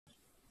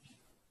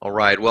All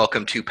right,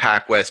 welcome to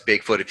Pacwest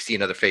Bigfoot. If you see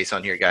another face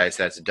on here, guys,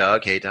 that's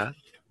Doug. Hey, Doug.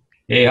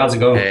 Hey, how's it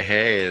going?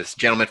 Hey, this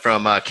gentleman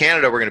from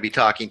Canada we're going to be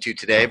talking to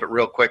today. But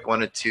real quick,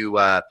 wanted to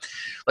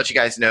let you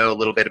guys know a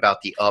little bit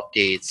about the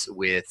updates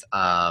with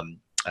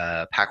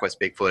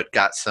Pacwest Bigfoot.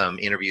 Got some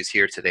interviews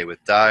here today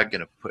with Doug.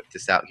 Going to put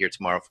this out here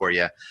tomorrow for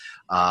you.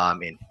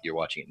 And you're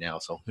watching it now,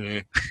 so.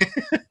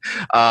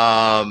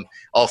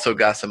 Also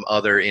got some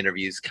other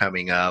interviews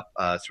coming up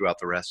throughout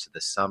the rest of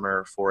the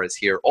summer for us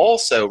here.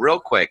 Also, real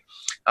quick,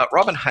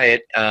 Robin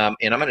Hyatt, and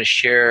I'm going to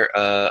share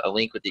a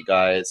link with you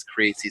guys,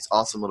 creates these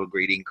awesome little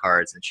greeting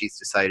cards, and she's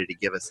decided to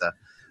give us a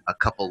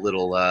couple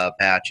little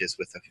batches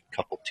with a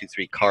couple,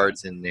 2-3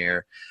 cards in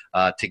there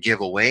to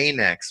give away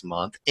next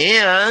month.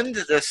 And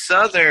the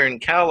Southern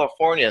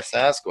California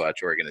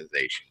Sasquatch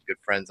Organization, good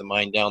friends of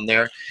mine down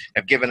there,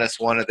 have given us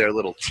one of their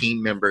little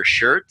team member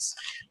shirts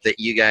that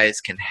you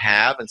guys can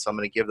have. And so I'm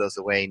going to give those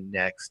away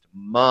next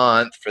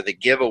month for the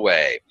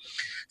giveaway.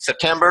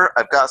 September,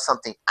 I've got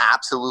something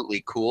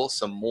absolutely cool,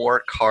 some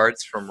more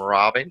cards from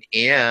Robin,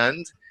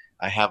 and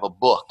I have a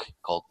book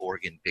called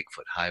Oregon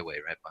Bigfoot Highway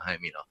right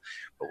behind me now,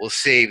 but we'll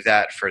save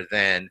that for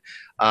then.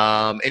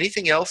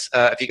 Anything else?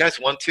 If you guys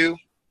want to,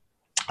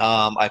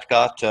 I've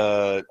got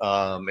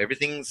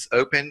everything's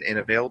open and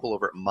available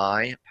over at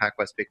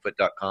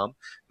mypacwestbigfoot.com.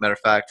 Matter of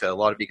fact, a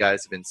lot of you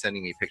guys have been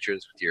sending me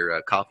pictures with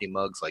your coffee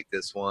mugs like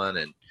this one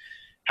and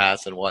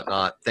hats and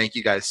whatnot. Thank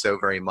you guys so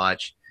very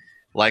much.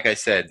 Like I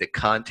said, the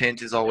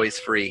content is always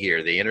free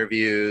here. The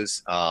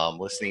interviews,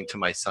 listening to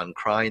my son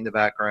cry in the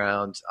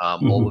background,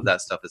 all of that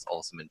stuff is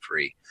awesome and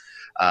free.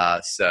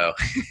 So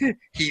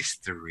he's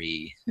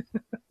 3.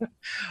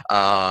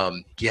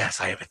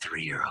 Yes, I have a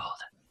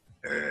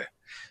 3-year-old.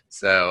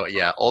 So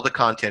yeah, all the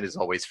content is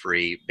always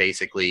free.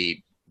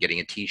 Basically, getting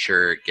a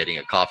t-shirt, getting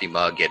a coffee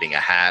mug, getting a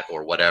hat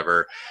or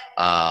whatever.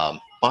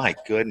 My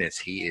goodness,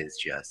 he is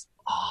just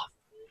off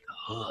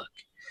the hook.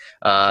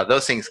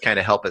 Those things kind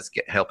of help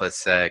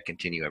us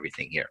continue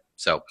everything here.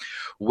 So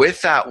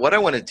with that, what I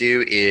want to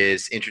do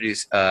is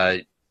introduce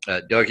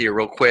Doug here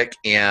real quick.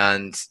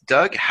 And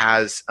Doug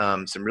has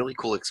some really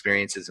cool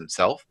experiences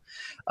himself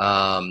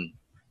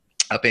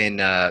up in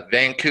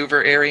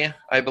Vancouver area,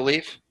 I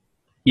believe.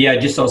 Yeah,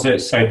 just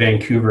outside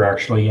Vancouver,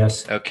 actually,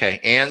 yes. Okay,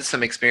 and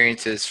some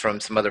experiences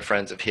from some other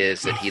friends of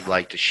his that he'd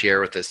like to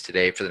share with us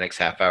today for the next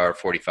half hour,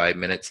 45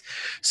 minutes.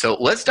 So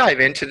let's dive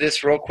into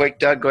this real quick.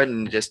 Doug, go ahead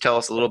and just tell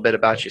us a little bit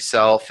about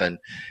yourself and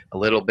a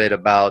little bit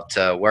about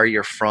where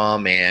you're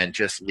from, and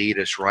just lead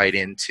us right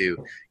into,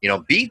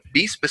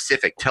 be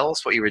specific. Tell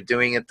us what you were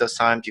doing at those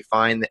times you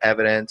find the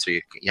evidence, or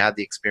you had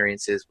the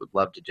experiences. Would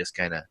love to just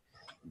kind of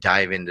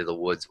dive into the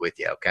woods with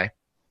you, okay?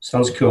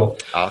 Sounds cool.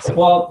 Awesome.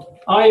 Well,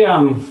 I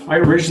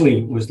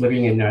originally was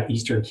living in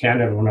Eastern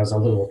Canada when I was a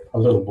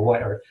little boy.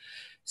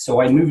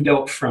 So I moved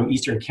out from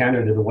Eastern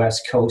Canada to the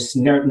West Coast,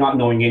 not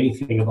knowing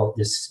anything about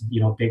this,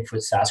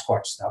 Bigfoot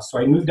Sasquatch stuff. So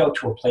I moved out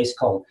to a place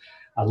called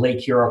Lake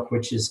Hurock,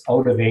 which is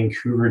out of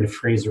Vancouver in the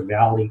Fraser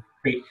Valley.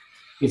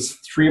 It's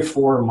 3 or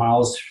 4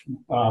 miles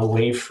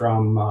away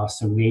from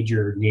some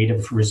major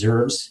native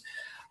reserves.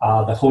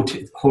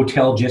 The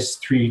hotel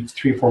just 3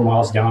 or 4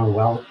 miles down.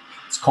 Well,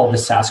 it's called the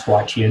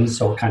Sasquatch Inn,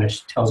 so it kind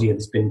of tells you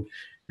it's been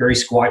very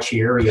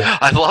squatchy area.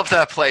 I love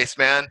that place,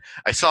 man.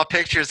 I saw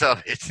pictures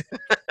of it.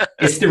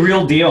 It's the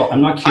real deal. I'm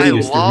not kidding.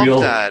 It's the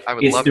real that. I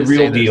would it's love the to real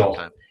stay there deal.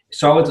 sometime.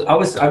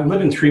 So I'm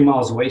living 3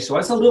 miles away. So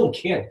as a little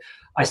kid,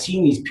 I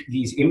seen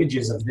these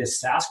images of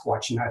this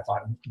Sasquatch, and I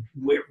thought,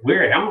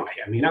 where am I?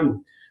 I mean,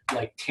 I'm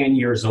like 10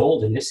 years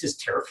old, and this is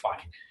terrifying.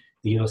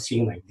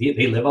 Seeing like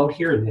they live out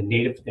here, and the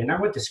native. And I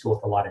went to school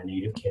with a lot of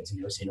native kids, and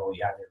they were saying, "Oh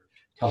yeah," they're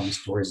telling me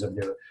stories of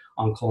their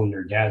uncle and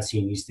their dad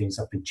seeing these things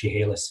up in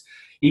Chehalis.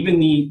 Even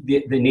the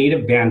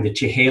native band, the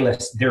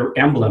Chehalis, their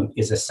emblem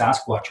is a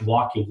Sasquatch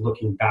walking,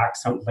 looking back,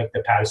 something like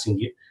the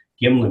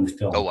Patterson-Gimlin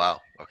film. Oh, wow.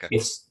 Okay.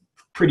 It's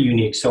pretty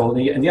unique. So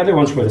the other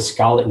ones were the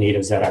Scarlet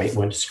natives that I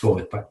went to school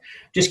with, but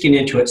just getting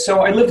into it.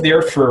 So I lived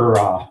there for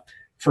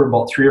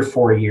about 3 or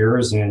 4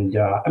 years. And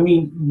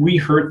we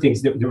heard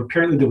things.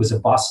 Apparently there was a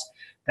bus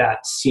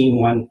that seen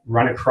one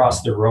run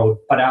across the road.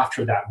 But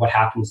after that, what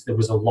happens, there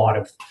was a lot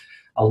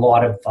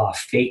of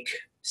fake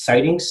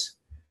sightings.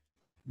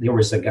 There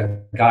was a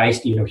guy,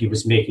 he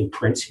was making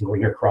prints and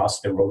going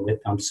across the road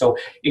with them. So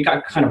it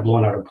got kind of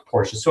blown out of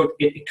proportion. So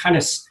it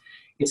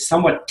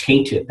somewhat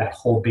tainted that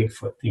whole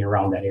Bigfoot thing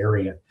around that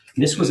area.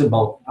 And this was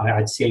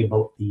I'd say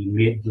about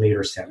the later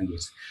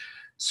 70s.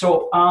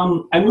 So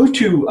I moved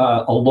to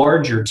a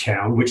larger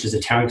town, which is a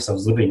town because I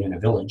was living in a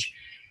village.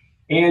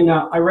 And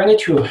I ran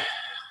into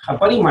a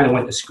buddy of mine I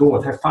went to school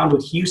with. I found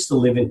out he used to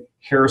live in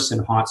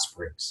Harrison Hot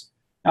Springs.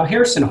 Now,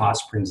 Harrison Hot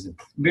Springs is a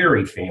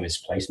very famous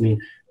place. I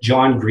mean,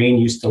 John Green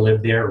used to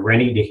live there.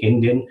 Rennie de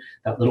Hinden,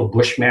 that little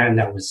bushman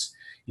that was,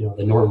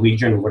 the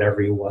Norwegian or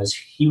whatever he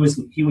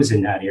was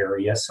in that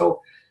area.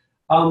 So,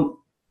 and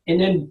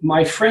then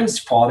my friend's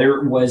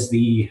father was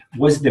the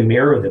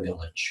mayor of the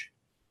village.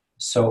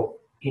 So,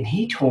 and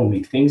he told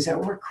me things that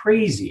were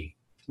crazy.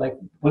 Like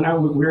when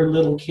we were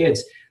little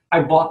kids,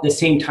 I bought the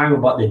same time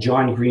about the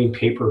John Green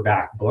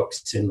paperback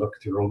books and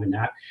looked through them and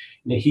that.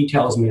 And he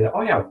tells me that,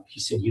 oh yeah, he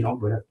said, you know,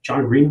 but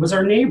John Green was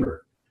our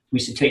neighbor. We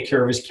used to take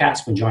care of his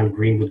cats when John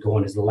Green would go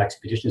on his little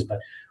expeditions. But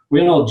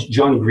we know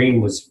John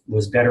Green was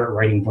better at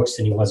writing books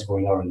than he was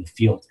going out in the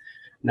field.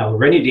 Now,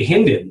 Rennie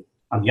DeHinden,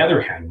 on the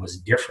other hand, was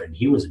different.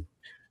 He was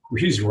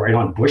right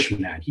on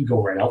bushman. He'd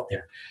go right out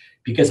there.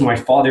 Because my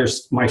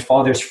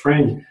father's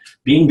friend,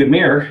 being the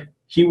mayor,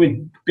 he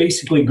would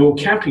basically go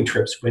camping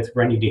trips with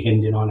Rennie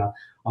DeHinden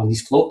on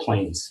these float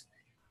planes.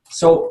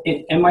 So,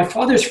 and my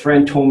father's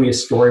friend told me a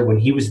story when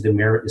he was the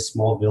mayor at this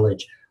small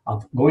village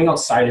of going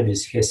outside of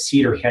his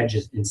cedar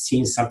hedges and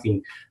seeing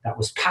something that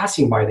was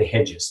passing by the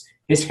hedges.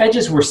 His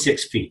hedges were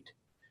 6 feet.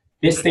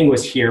 This thing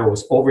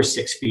was over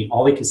 6 feet.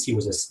 All they could see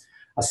was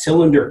a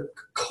cylinder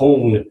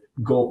cone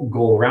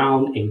go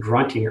around and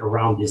grunting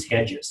around his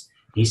hedges.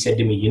 He said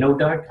to me, you know,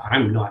 Doug,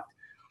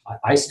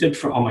 I stood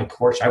on my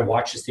porch. I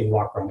watched this thing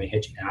walk around my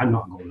hedge, and I'm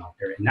not going out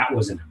there. And that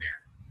wasn't a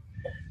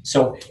bear.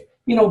 So,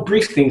 you know,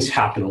 brief things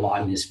happen a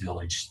lot in this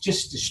village,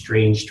 just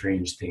strange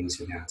things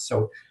and that.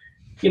 So,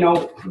 you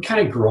know, we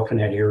kind of grew up in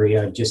that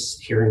area,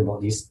 just hearing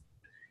about these.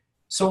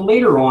 So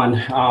later on,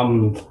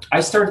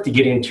 I started to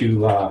get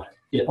into a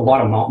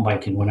lot of mountain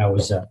biking when I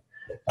was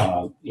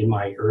in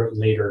my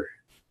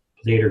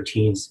later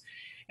teens.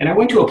 And I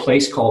went to a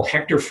place called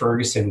Hector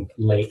Ferguson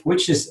Lake,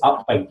 which is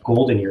up by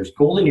Golden Ears.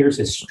 Golden Ears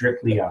is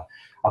strictly a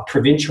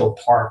provincial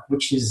park,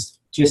 which is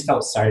just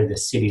outside of the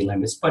city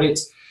limits, but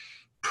it's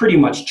pretty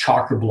much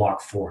chocker block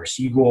forest.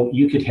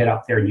 You could head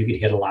up there and you could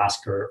hit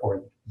Alaska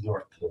or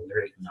North Pole.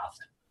 There ain't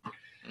nothing.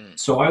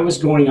 So I was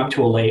going up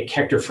to a lake,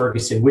 Hector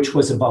Ferguson, which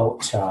was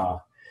about, I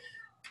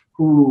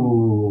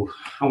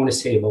want to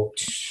say about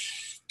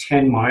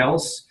 10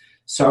 miles.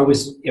 So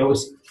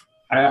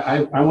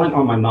I went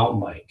on my mountain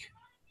bike.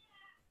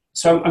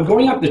 So I'm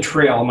going up the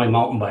trail on my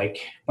mountain bike,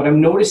 but I'm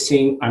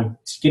noticing I'm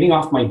getting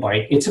off my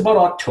bike. It's about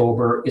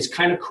October. It's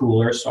kind of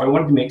cooler. So I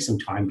wanted to make some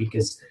time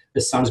because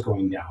the sun's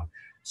going down.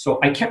 So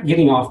I kept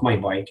getting off my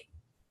bike,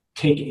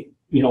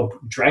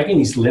 dragging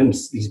these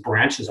limbs, these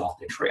branches off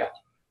the trail.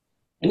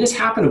 And this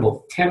happened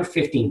about 10 or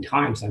 15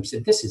 times. I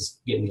said, this is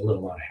getting a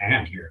little out of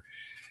hand here.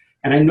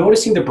 And I'm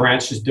noticing the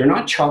branches, they're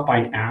not chopped by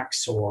an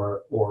axe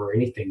or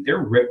anything. They're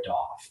ripped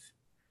off.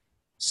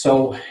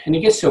 So, and it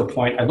gets to a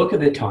point, I look at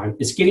the time,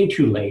 it's getting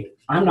too late.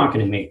 I'm not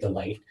going to make the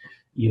lake.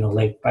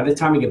 By the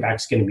time I get back,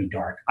 it's going to be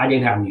dark. I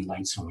didn't have any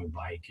lights on my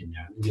bike. And,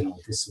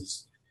 this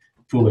is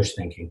foolish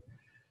thinking.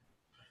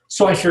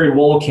 So I figured,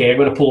 well, okay, I'm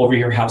going to pull over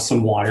here, have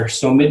some water.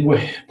 So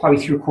midway,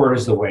 probably 3/4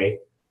 of the way,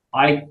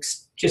 I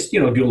just,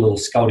 do a little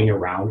scouting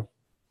around.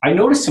 I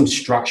noticed some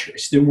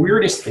structures. The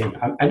weirdest thing,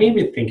 I didn't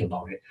even think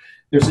about it.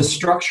 There's a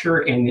structure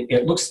and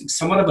it looks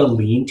somewhat of a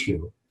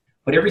lean-to,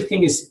 but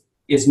everything is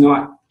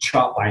not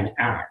chopped by an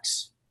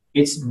axe.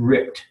 It's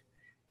ripped.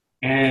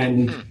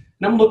 And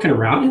I'm looking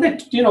around and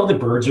the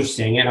birds are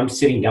singing. I'm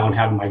sitting down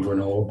having my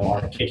granola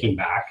bar, kicking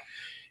back.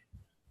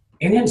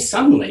 And then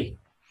suddenly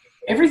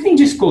everything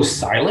just goes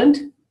silent.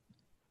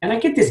 And I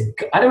get this,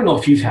 I don't know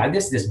if you've had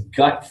this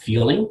gut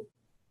feeling.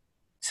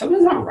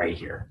 Something's not right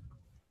here.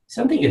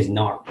 Something is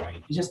not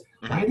right. It's just,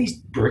 why these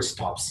birds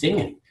stop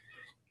singing?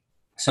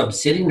 So I'm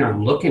sitting there,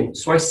 I'm looking.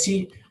 So I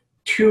see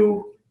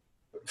 2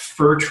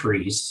 fir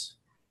trees.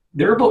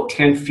 They're about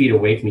 10 feet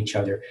away from each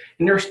other.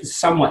 And they're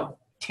somewhat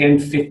 10,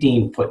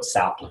 15 foot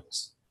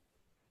saplings.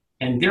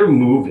 And they're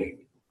moving.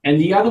 And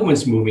the other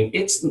one's moving.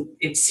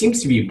 It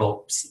seems to be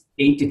about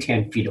 8 to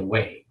 10 feet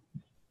away.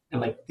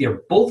 And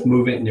they're both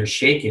moving and they're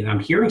shaking. I'm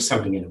hearing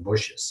something in the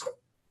bushes.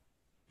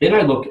 Then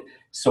I look,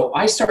 so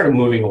I started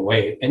moving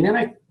away. And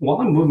then while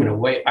I'm moving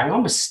away, I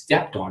almost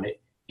stepped on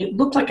it. It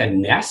looked like a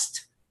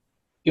nest.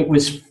 It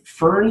was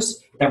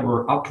ferns that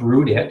were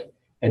uprooted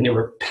and they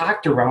were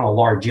packed around a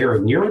large area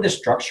near where the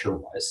structure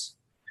was.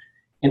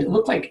 And it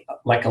looked like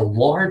a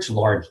large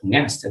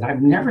nest. And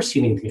I've never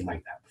seen anything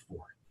like that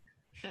before.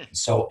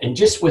 So, and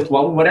just with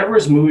whatever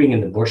is moving in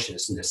the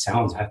bushes and the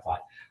sounds, I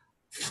thought,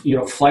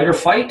 flight or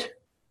fight.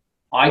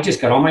 I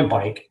just got on my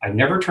bike. I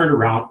never turned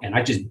around and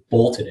I just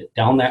bolted it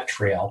down that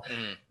trail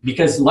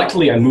because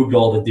luckily I moved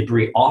all the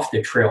debris off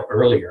the trail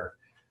earlier.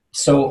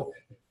 So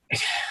it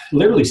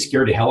literally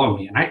scared the hell out of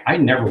me. And I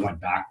never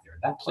went back there.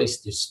 That place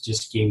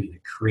just gave me the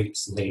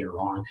creeps later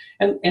on.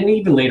 And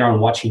even later on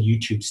watching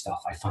YouTube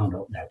stuff, I found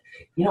out that,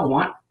 you know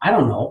what? I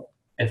don't know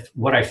if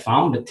what I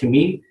found, but to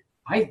me,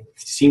 I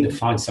seemed to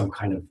find some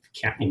kind of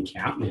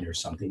encampment or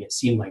something. It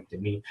seemed like to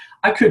me.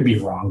 I could be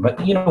wrong, but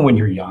when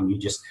you're young,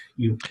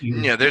 you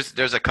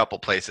there's a couple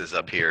places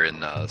up here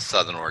in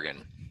Southern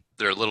Oregon.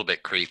 They're a little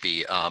bit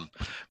creepy.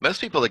 Most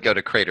people that go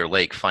to Crater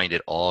Lake find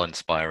it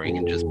awe-inspiring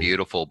and just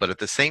beautiful, but at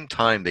the same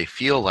time, they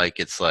feel like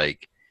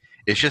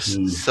it's just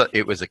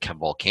it was a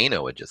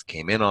volcano. It just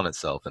came in on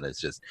itself, and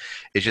it's just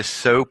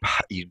so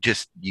you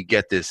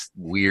get this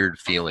weird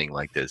feeling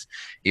like this.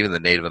 Even the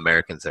Native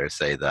Americans there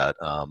say that.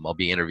 I'll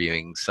be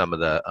interviewing some of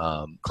the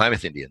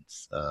Klamath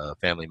Indians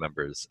family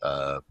members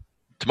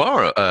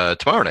tomorrow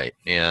night,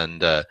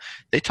 and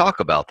they talk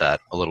about that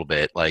a little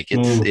bit. Like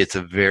it's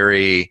a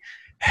very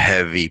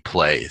heavy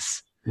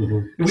place.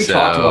 Mm-hmm. We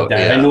talked So about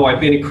that. yeah. I know I've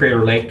been in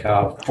Crater Lake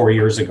 5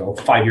 years ago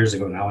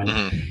now, and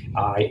Mm-hmm.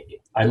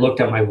 I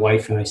looked at my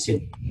wife and I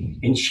said,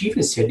 and she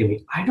even said to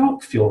me, "I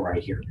don't feel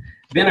right here."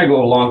 Then I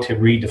go along to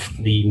read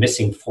the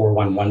missing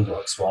 411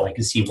 books. Well, I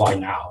can see why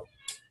now.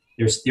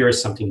 There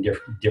is something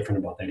different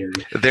about that area.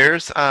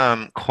 There's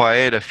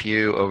quite a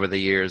few over the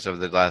years, over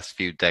the last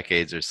few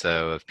decades or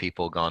so, of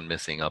people gone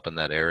missing up in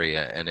that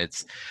area, and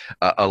it's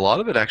a lot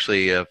of it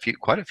actually.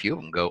 Quite a few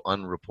of them go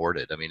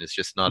unreported. I mean, it's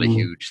just not a Mm,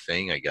 huge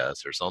thing, I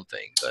guess, or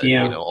something. But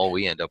yeah, all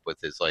we end up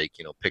with is like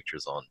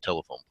pictures on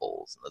telephone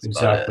poles, and that's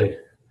about it. exactly.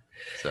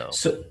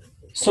 So.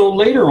 So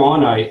later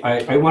on,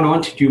 I went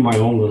on to do my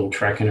own little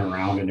trekking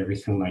around and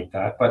everything like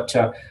that. But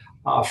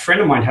a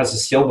friend of mine has a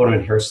sailboat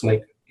in Harrison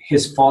Lake.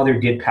 His father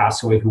did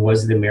pass away, who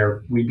was the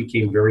mayor. We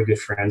became very good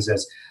friends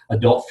as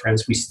adult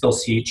friends. We still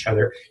see each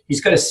other.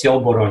 He's got a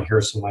sailboat on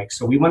Harrison Lake.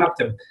 So we went up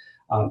to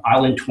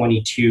Island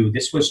 22.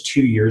 This was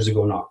 2 years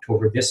ago in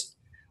October.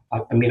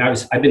 I've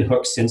been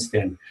hooked since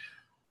then.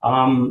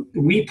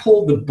 We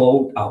pulled the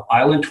boat up.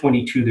 Island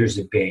 22, there's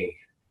a bay.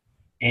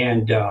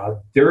 And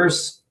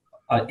there's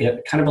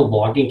kind of a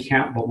logging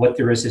camp, but what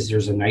there is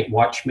there's a night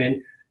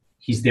watchman.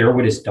 He's there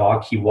with his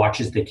dog. He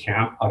watches the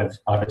camp out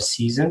of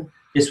season.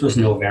 This was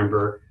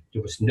November.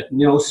 There was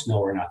no snow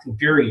or nothing.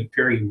 Very,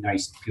 very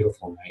nice,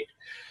 beautiful night.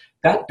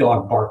 That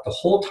dog barked the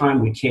whole time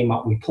we came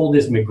up. We pulled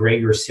his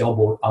McGregor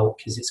sailboat out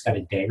because it's got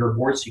a dagger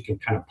board, so you can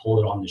kind of pull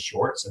it on the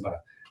shore. It's about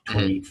a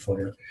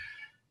 28-footer.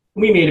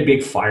 We made a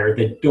big fire.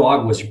 The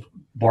dog was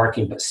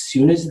barking, but as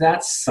soon as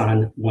that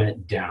sun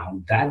went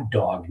down, that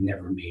dog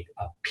never made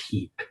a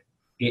peep.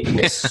 It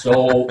was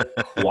so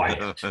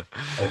quiet.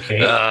 Okay,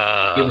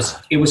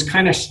 it was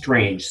kind of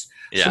strange.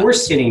 Yeah. So we're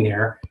sitting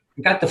there.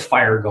 We got the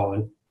fire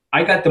going.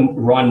 I got the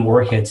Ron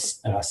Moorhead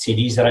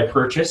CDs that I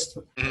purchased.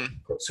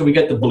 So we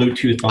got the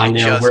Bluetooth on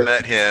there. I just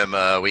met him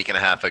a week and a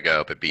half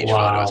ago up at Beachfront.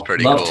 Wow. It was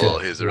pretty cool.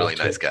 He was a really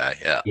nice guy.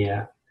 Yeah.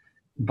 Yeah.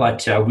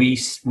 But we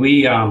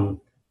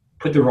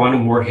put the Ron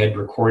Moorhead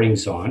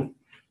recordings on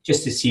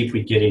just to see if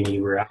we get any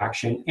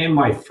reaction. And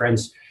my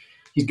friends,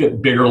 he's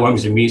got bigger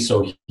lungs than me,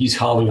 so he's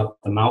howling up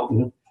the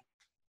mountain.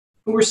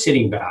 We're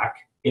sitting back,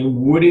 and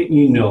wouldn't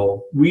you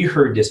know, we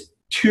heard this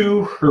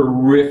two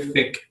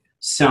horrific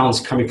sounds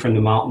coming from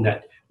the mountain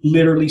that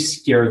literally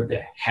scared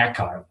the heck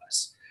out of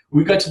us.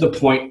 We got to the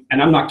point,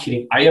 and I'm not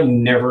kidding, I have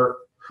never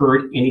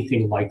heard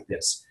anything like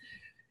this.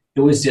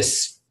 It was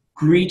this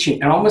screeching.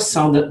 It almost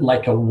sounded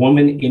like a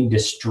woman in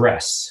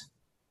distress,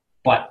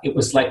 but it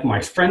was like my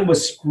friend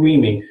was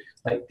screaming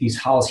like these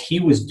howls he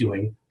was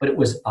doing, but it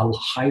was a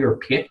higher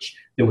pitch.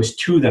 There was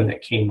two of them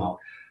that came out.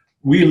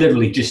 We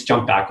literally just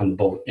jumped back on the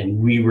boat, and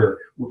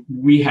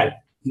we had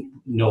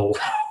no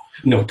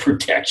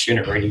protection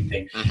or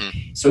anything.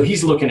 So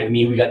he's looking at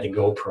me. We got the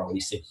GoPro, and he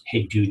said,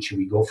 "Hey, dude, should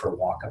we go for a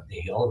walk up the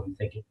hill?" And I'm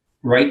thinking,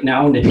 right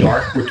now in the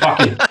dark, we're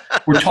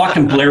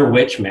talking Blair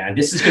Witch, man.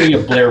 This is going to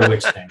be a Blair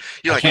Witch thing.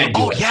 You're like,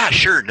 oh yeah,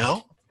 sure,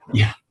 no.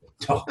 Yeah.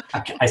 So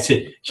I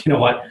said, you know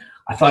what?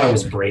 I thought I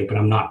was brave, but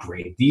I'm not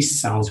brave.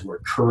 These sounds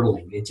were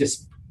curdling. It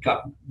just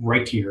got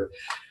right to your.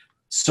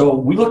 So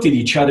we looked at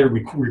each other,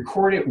 we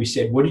recorded it. We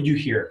said, "What did you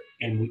hear?"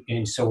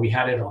 And so we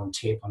had it on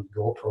tape on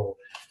GoPro.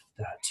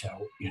 That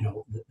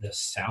the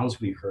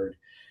sounds we heard.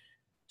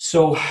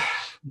 So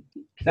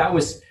that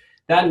was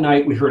that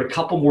night. We heard a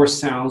couple more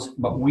sounds,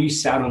 but we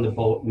sat on the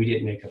boat. We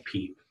didn't make a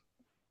peep.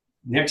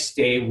 Next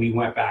day, we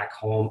went back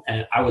home,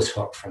 and I was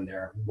hooked from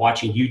there,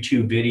 watching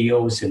YouTube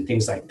videos and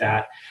things like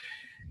that.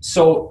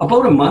 So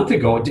about a month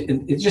ago,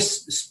 it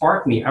just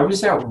sparked me. I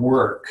was at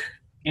work,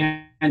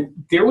 and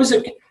there was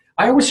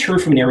I always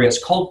heard from an area.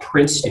 It's called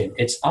Princeton.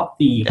 It's up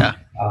the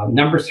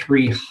number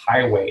 3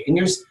 highway, and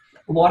there's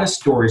a lot of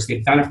stories.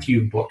 They've done a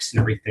few books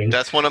and everything.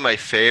 That's one of my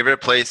favorite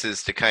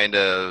places to kind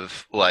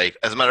of like.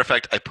 As a matter of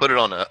fact, I put it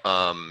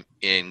on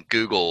in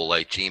Google,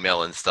 like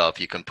Gmail and stuff.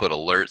 You can put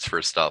alerts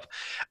for stuff.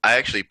 I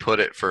actually put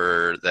it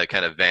for that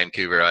kind of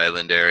Vancouver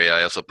Island area.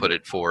 I also put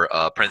it for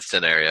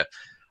Princeton area.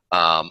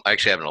 I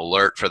actually have an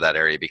alert for that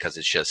area because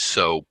it's just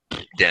so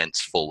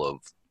dense, full of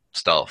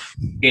stuff.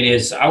 It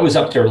is. I was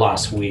up there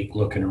last week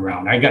looking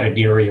around. I got an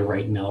area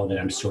right now that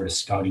I'm sort of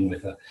scouting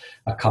with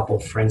a couple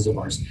of friends of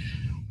ours.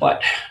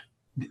 But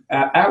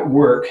at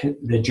work,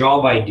 the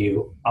job I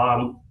do,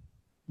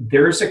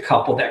 there's a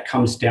couple that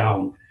comes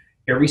down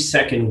every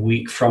second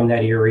week from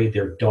that area.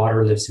 Their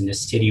daughter lives in the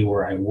city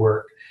where I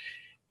work.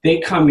 They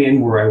come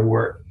in where I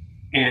work,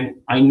 and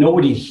I know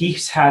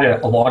he's had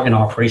a logging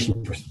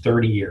operation for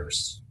 30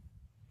 years.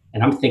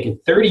 And I'm thinking,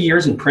 30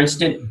 years in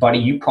Princeton, buddy,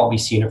 you've probably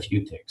seen a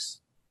few things.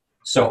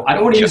 So I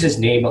don't want to use his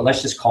name, but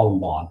let's just call him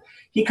Bob.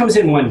 He comes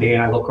in one day,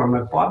 and I look over, I'm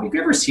like, "Bob, have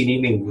you ever seen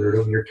anything weird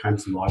over your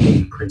times logging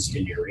in the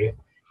Princeton area?"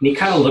 And he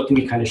kind of looked at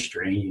me kind of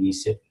strange, and he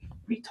said,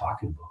 "What are you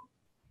talking about?"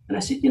 And I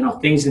said,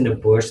 "Things in the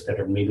bush that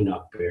are maybe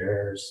not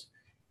bears."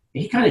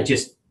 And he kind of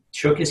just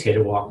shook his head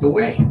and walked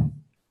away.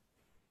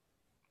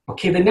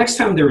 Okay, the next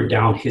time they were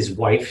down, his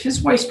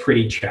wife's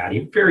pretty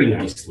chatty, very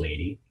nice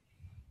lady.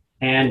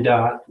 And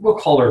we'll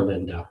call her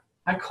Linda.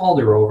 I called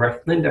her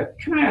over. "Linda,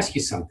 can I ask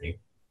you something?"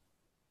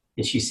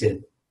 And she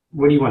said,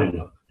 "What do you want to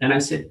know?" And I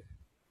said,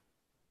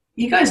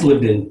 you guys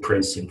lived in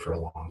Princeton for a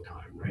long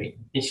time, right?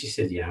 And she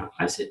said, yeah.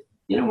 I said,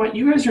 you know what?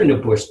 You guys are in the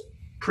bush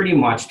pretty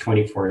much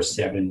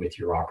 24/7 with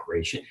your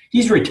operation.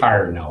 He's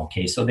retired now,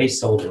 okay? So they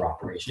sold their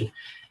operation.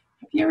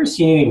 Have you ever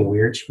seen anything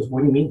weird? She goes,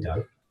 what do you mean,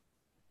 Doug?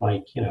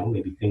 Like,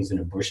 maybe things in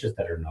the bushes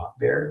that are not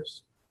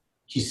bears.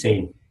 She's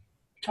saying,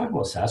 you're talking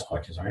about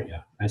Sasquatches, aren't you?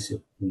 I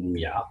said,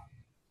 yeah.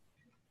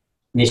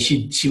 And then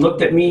she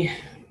looked at me,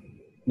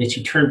 and then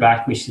she turned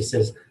back to me. She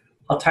says,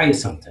 I'll tell you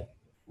something.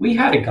 We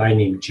had a guy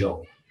named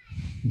Joe.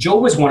 Joe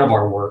was one of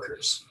our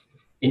workers.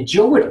 And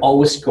Joe would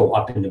always go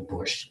up in the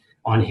bush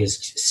on his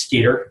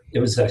skidder. It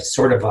was a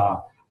sort of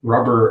a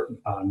rubber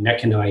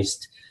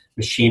mechanized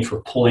machine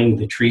for pulling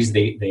the trees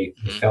they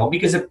fell,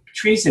 because the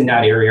trees in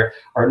that area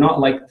are not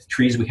like the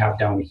trees we have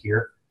down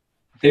here.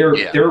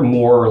 They're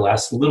more or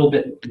less a little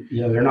bit,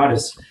 they're not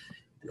as,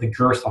 the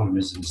girth on them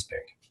isn't as big.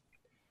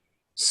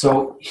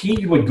 So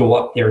he would go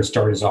up there and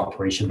start his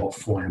operation about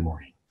 4 a.m.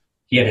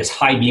 He had his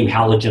high beam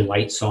halogen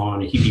lights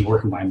on, and he'd be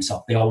working by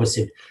himself. They always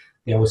said,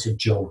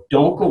 Joe,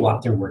 don't go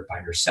up there and work by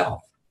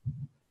yourself.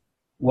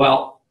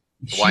 Well,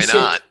 why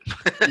not?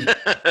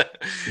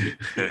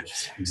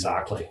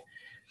 Exactly.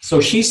 So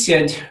she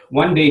said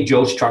one day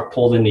Joe's truck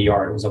pulled in the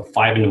yard. It was at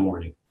 5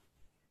 a.m.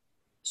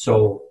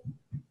 So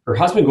her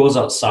husband goes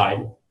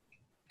outside,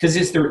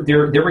 because they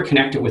were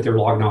connected with their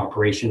logging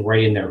operation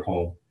right in their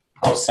home.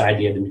 Outside,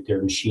 they had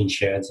their machine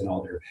sheds and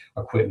all their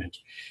equipment.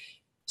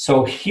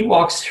 So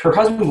her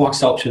husband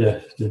walks out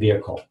to the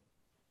vehicle.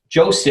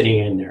 Joe's sitting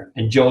in there,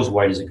 and Joe's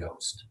white as a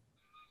ghost.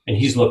 And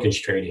he's looking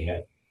straight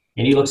ahead.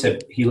 And he looks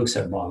at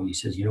Bob, and he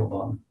says,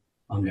 Bob,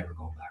 I'm never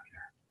going back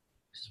there.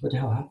 He says, what the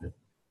hell happened?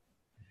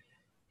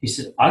 He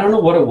says, I don't know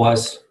what it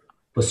was,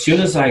 but as soon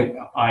as I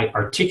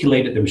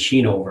articulated the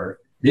machine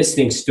over, this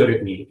thing stood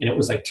at me, and it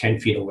was like 10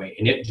 feet away,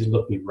 and it just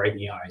looked me right in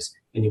the eyes,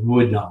 and it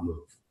would not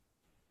move.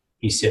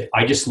 He said,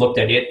 I just looked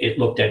at it, it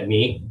looked at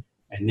me,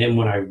 and then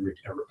when I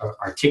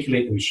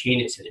articulated the machine,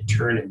 it said it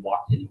turned and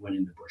walked and went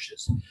in the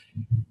bushes.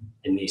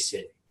 And they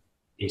said,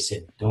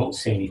 don't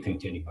say anything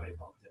to anybody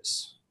about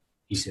this.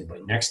 He said,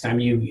 but next time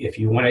if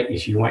you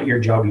want your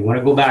job, you want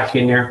to go back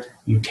in there,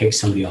 you take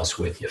somebody else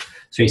with you.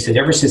 So he said,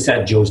 ever since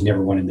that, Joe's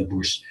never went in the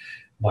bush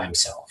by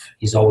himself.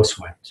 He's always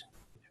went.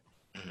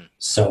 Mm-hmm.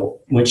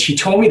 So when she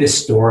told me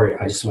this story,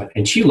 I just went,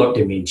 and she looked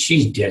at me, and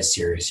she's dead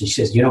serious. And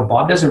she says,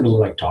 Bob doesn't really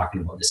like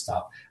talking about this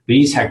stuff, but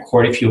he's had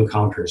quite a few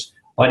encounters.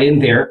 But in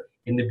the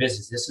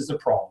business, this is a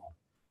problem.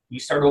 You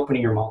start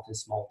opening your mouth in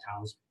small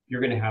towns,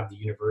 you're going to have the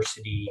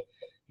university,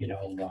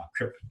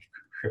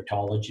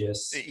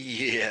 cryptologists.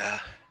 Yeah.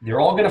 They're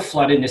all going to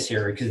flood in this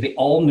area because they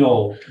all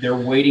know, they're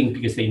waiting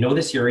because they know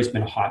this area's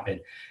been a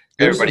hotbed.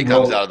 Everybody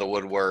comes out of the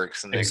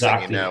woodworks, and next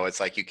exactly. thing you know, it's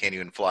like you can't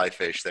even fly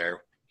fish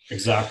there.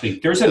 Exactly.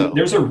 There's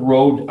a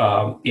road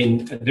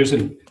there's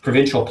a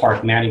provincial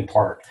park, Manning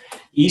Park.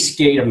 East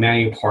gate of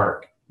Manning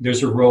Park,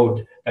 there's a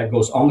road that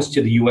goes almost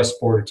to the U.S.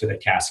 border to the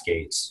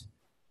Cascades.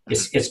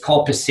 It's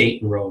called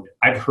Pasayten Road.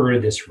 I've heard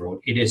of this road.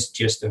 It is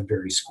just a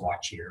very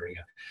squatchy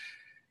area.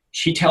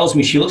 She tells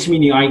me, she looks me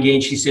in the eye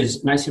again, she says,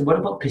 and I said, what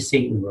about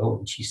Pasayten Road?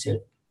 And she said,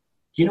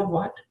 you know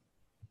what?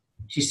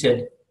 She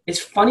said, it's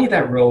funny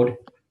that road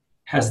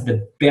has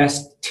the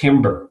best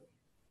timber,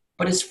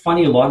 but it's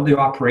funny, a lot of the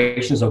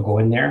operations will go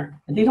in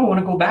there and they don't want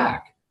to go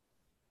back.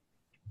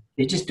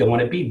 They just don't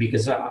want to be,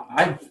 because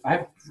I've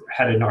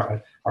had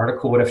an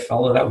article with a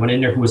fellow that went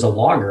in there who was a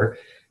logger,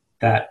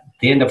 that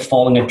they end up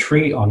falling a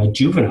tree on a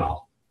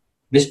juvenile.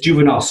 This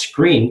juvenile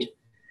screamed,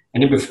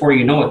 and then before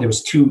you know it, there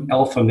was 2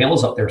 alpha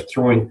males out there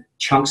throwing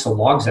chunks of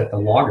logs at the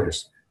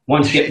loggers.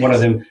 One hit one of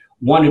them,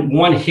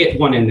 one hit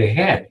one in the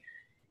head.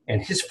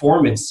 And his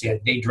foreman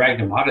said, they dragged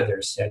him out of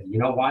there, said, you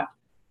know what?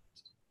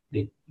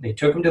 They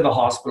took him to the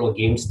hospital,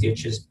 gave him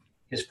stitches.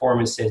 His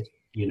foreman said,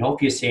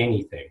 if you say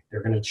anything,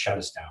 they're going to shut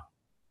us down.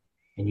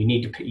 And you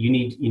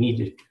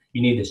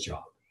need this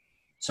job.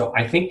 So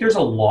I think there's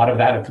a lot of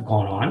that have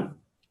gone on.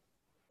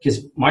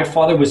 Because my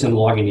father was in the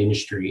logging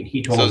industry, and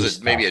he told me. So is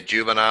it maybe a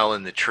juvenile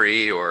in the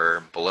tree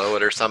or below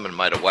it or something?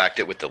 Might have whacked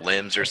it with the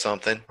limbs or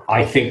something?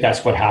 I think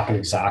that's what happened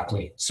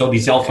exactly. So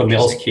these alpha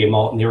males came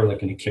out, and they were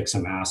looking to kick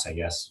some ass, I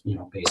guess,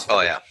 basically.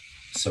 Oh, yeah.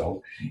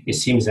 So it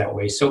seems that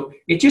way. So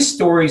it just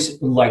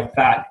stories like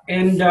that.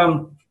 And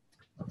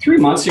 3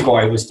 months ago,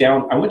 I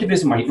went to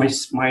visit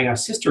my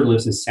sister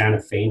lives in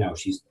Santa Fe now.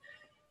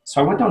 So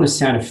I went down to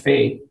Santa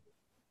Fe.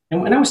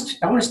 And when I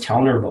was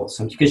telling her about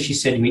something, because she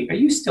said to me, are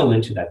you still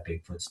into that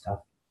Bigfoot stuff?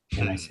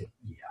 And I said,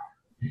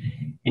 yeah.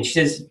 And she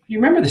says, you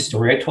remember the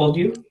story I told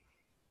you?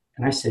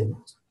 And I said,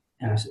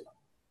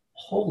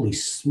 holy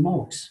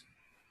smokes.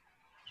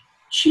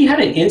 She had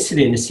an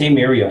incident in the same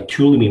area,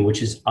 Tulameen,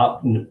 which is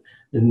up in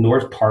the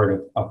north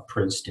part of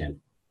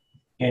Princeton.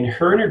 And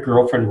her and her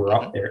girlfriend were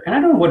up there. And I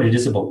don't know what it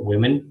is about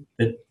women,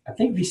 but I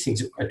think these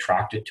things are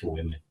attracted to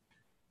women.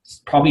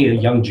 It's probably a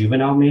young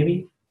juvenile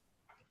maybe.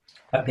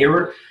 But they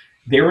were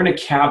in a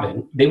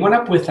cabin. They went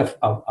up with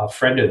a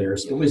friend of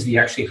theirs. It was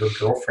actually her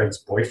girlfriend's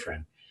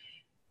boyfriend.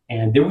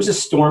 And there was a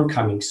storm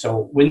coming.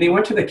 So when they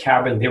went to the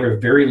cabin, they were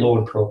very low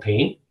in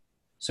propane.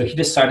 So he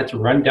decided to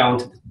run down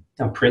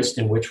to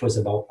Princeton, which was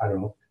about,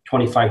 20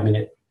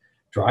 25-minute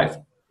drive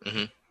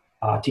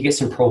to get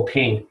some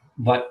propane.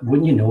 But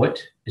wouldn't you know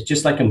it, it's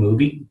just like a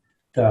movie.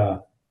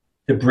 The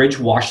bridge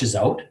washes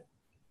out.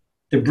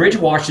 The bridge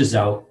washes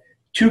out.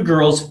 2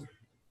 girls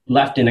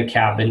left in a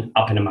cabin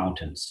up in the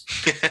mountains.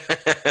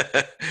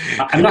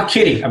 I'm not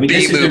kidding. I mean,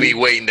 B-movie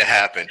waiting to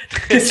happen.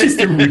 This is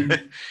the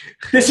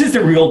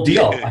real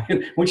deal.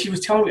 When she was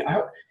telling me,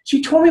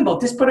 she told me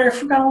about this, but I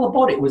forgot all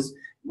about it. It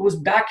was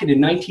back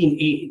in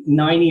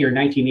 1990 or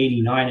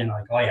 1989, and I'm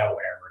like, oh yeah,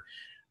 whatever.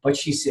 But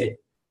she said,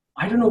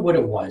 I don't know what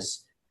it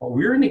was, but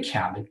we were in the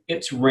cabin.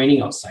 It's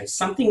raining outside.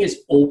 Something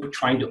is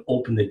trying to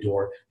open the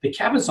door. The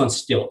cabin's on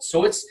stilts,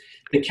 so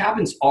the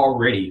cabin's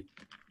already,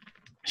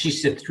 she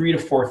said, 3 to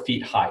 4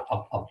 feet high,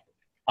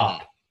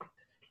 up.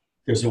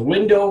 There's a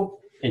window,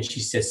 and she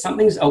says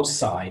something's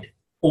outside,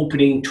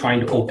 trying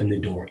to open the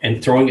door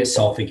and throwing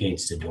itself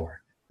against the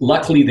door.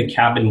 Luckily, the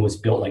cabin was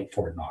built like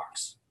Fort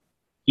Knox.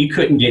 He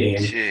couldn't get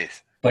in.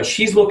 Jeez. But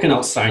she's looking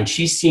outside, and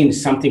she's seeing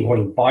something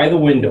going by the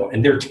window,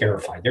 and they're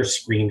terrified. They're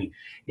screaming.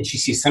 And she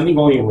sees something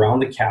going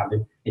around the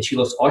cabin, and she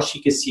looks, all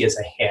she can see is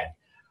a head.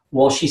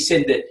 Well, she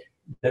said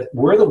that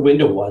where the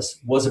window was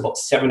about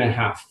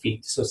 7.5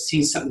 feet. So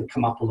seeing something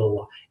come up a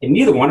little, and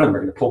neither one of them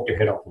are going to poke their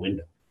head out the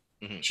window.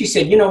 Mm-hmm. She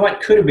said, you know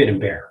what, could have been a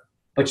bear.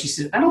 But she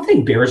said, I don't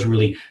think bears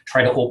really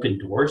try to open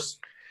doors.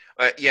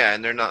 Yeah,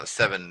 and they're not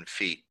 7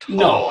 feet tall.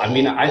 No, I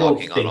mean, I don't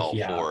think, on all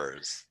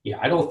fours. Yeah,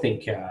 I don't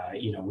think,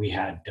 we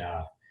had,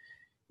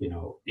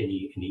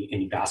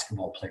 any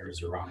basketball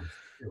players around.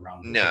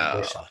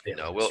 No.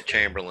 Wilt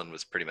Chamberlain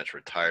was pretty much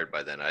retired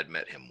by then. I'd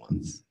met him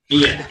once.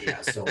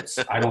 Yeah. So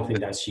I don't think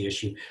that's the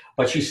issue.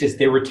 But she says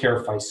they were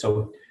terrified.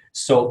 So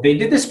they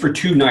did this for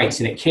 2 nights,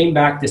 and it came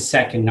back the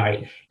second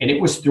night, and it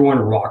was throwing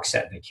rocks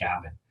at the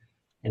cabin.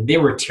 And they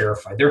were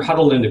terrified. They're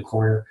huddled in the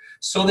corner.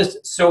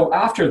 So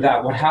after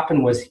that, what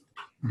happened was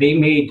there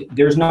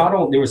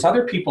was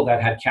other people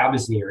that had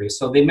cabins in the area.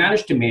 So they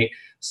managed to make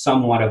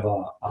somewhat of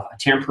a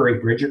temporary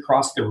bridge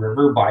across the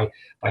river by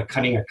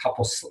cutting a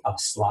couple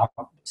slab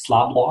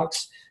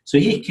logs. So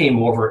he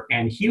came over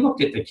and he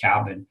looked at the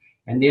cabin,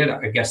 and they had,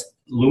 I guess,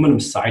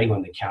 aluminum siding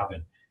on the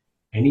cabin.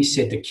 And he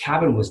said the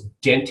cabin was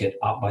dented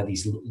up by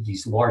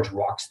these large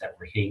rocks that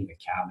were hitting the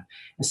cabin.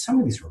 And some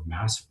of these were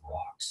massive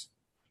rocks.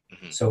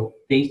 Mm-hmm. So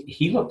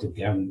he looked at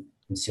them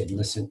and said,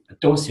 listen,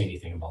 don't say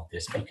anything about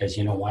this, because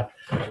you know what?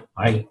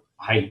 I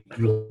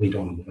really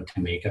don't know what to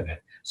make of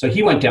it. So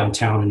he went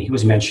downtown and he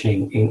was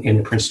mentioning in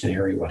the Princeton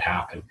area what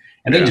happened.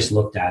 And they just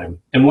looked at him.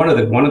 And one of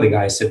the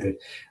guys said that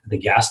the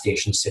gas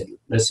station said,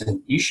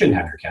 listen, you shouldn't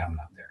have your cabin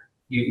up there.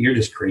 You're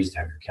just crazy to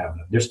have your cabin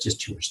up. There's just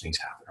too much things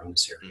happening in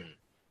this area. Mm.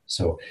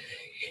 So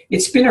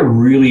it's been a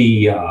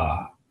really,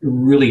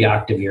 really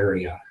active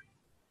area.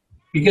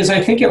 Because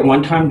I think at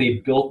one time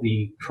they built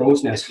the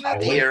Crow's Nest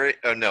Highway. The area?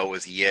 Oh no, it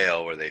was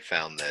Yale where they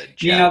found the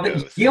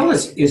Yale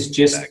is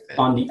just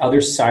on the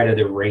other side of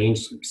the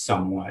range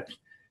somewhat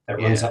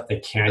that runs up the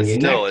canyon.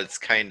 But still, it's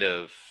kind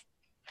of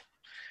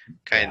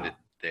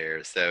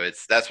there. So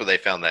that's where they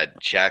found that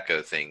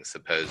Jacko thing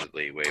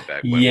supposedly way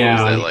back when.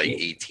 Yeah, was that, like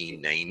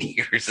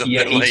 1890 or something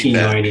like that?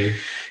 1890.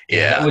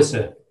 Yeah, that was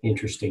an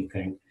interesting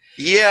thing.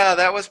 Yeah,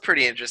 that was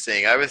pretty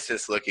interesting. I was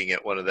just looking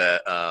at one of the.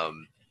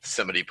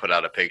 Somebody put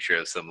out a picture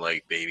of some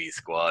like baby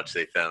squatch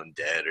they found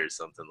dead or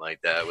something like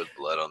that with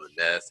blood on the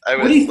nest.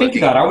 What do you think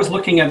of that? I was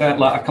looking at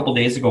that a couple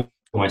days ago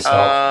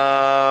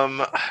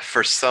myself.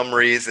 For some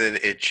reason,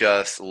 it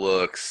just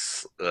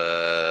looks,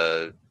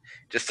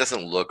 just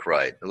doesn't look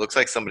right. It looks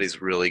like somebody's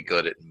really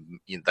good at,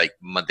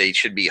 they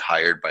should be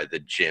hired by the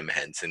Jim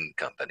Henson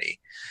Company.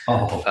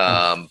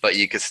 Oh. But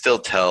you could still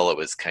tell it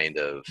was kind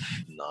of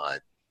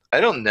not.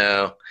 I don't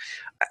know.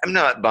 I'm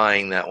not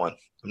buying that one.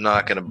 I'm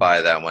not going to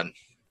buy that one.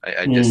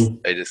 I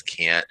just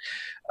can't.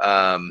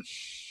 I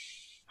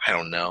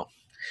don't know.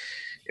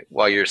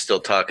 While you're still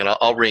talking,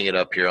 I'll bring it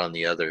up here on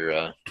the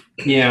other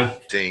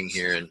thing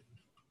here. And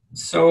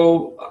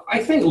so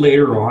I think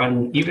later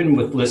on, even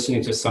with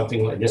listening to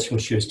something like this, when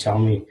she was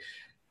telling me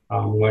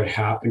what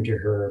happened to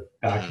her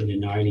back in the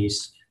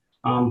 90s,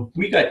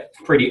 we got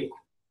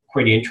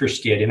quite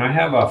interested. And I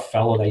have a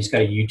fellow that he's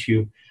got a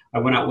YouTube. I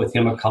went out with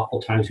him a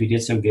couple times. We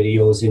did some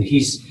videos, and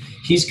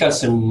he's got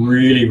some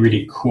really,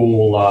 really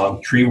cool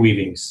tree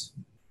weavings.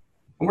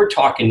 And we're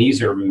talking,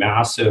 these are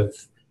massive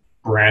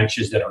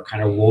branches that are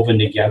kind of woven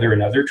together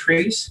in other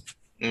trees.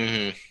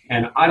 Mm-hmm.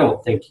 And I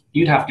don't think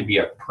you'd have to be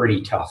a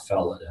pretty tough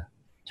fella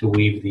to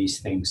weave these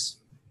things.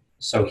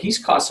 So he's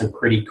caught some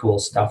pretty cool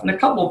stuff. And a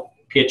couple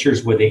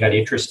pictures where they got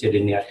interested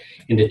in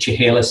the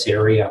Chehalis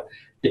area.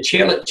 The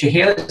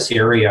Chehalis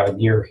area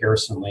near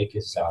Harrison Lake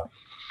is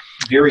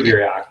very,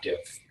 very active,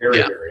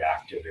 very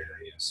active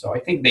area. So I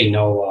think they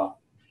know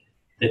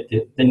that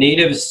the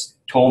natives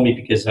told me,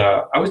 because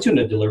I was doing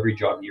a delivery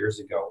job years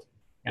ago,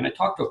 and I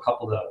talked to a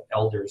couple of the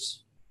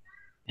elders,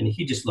 and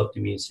he just looked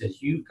at me and says,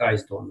 you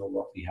guys don't know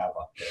what we have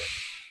up there.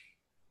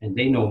 And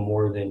they know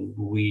more than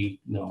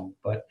we know.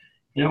 But,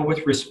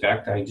 with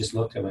respect, I just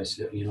looked at him and I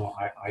said,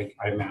 I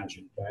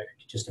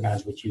just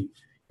imagine what you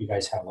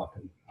guys have up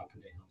in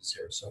the hills. mountains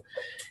there. So,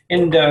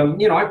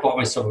 and I bought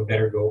myself a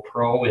better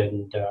GoPro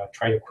and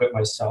tried to equip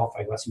myself.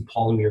 I got some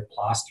polymer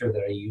plaster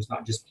that I use,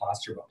 not just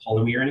plaster, but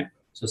polymer in it.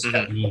 So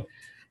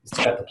it's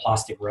got the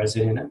plastic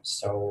resin in it.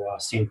 So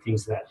same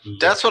things that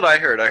that's what I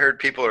heard. I heard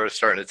people are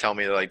starting to tell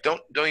me like,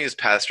 don't use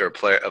plaster of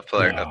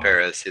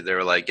Paris. They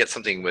were like, get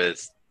something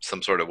with some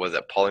sort of, was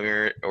that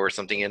polymer or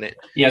something in it?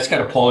 Yeah, it's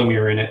got a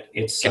polymer in it.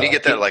 Can you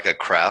get that at like a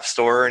craft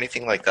store or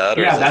anything like that?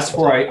 Yeah, that's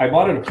where I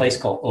bought it at a place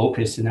called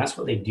Opus, and that's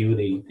what they do.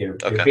 They're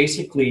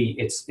basically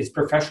it's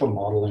professional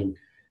modeling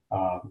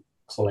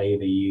clay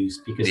they use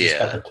because it's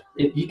got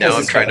the. Now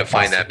I'm trying to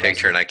find that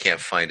picture and I can't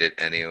find it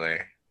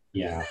anywhere.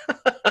 Yeah,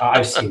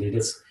 I've seen it.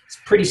 It's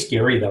pretty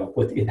scary though.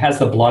 It has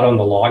the blood on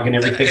the log and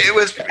everything. It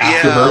was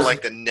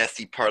like the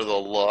nesty part of the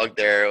log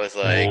there. It was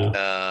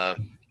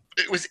like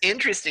it was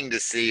interesting to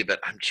see, but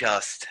I'm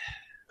just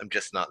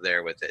not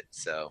there with it.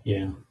 So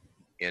yeah,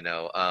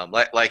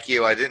 like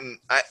you,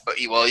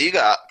 you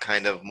got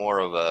kind of more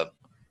of a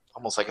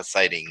almost like a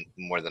sighting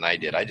more than I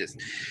did. I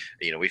just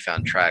we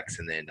found tracks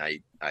and then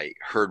I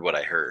heard what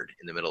I heard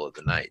in the middle of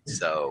the night.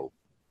 So.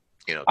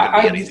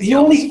 The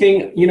only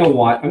thing,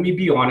 let me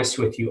be honest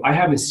with you. I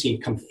haven't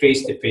seen come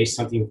face to face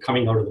something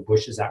coming out of the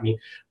bushes at me,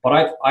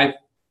 but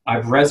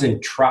I've resin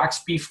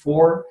tracks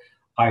before.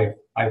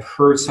 I've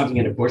heard something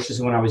in the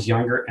bushes when I was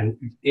younger, and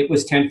it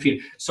was 10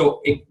 feet.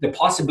 So the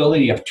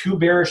possibility of two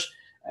bears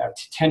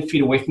 10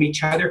 feet away from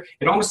each other,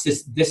 it almost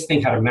this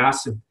thing had a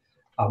massive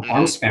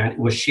arm span. It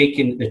was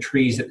shaking the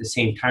trees at the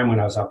same time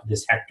when I was up at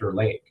this Hector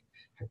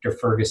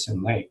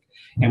Ferguson Lake.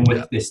 And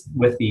with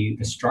the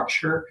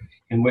structure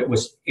and it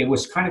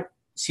was kind of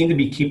seemed to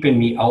be keeping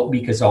me out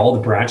because all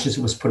the branches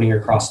it was putting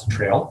across the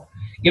trail.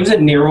 It was a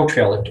narrow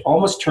trail. It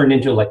almost turned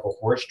into like a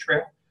horse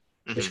trail,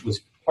 which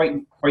was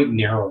quite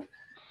narrow.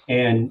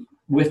 And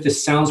with the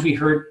sounds we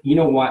heard, you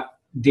know what,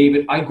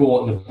 David, I go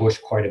out in the bush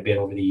quite a bit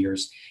over the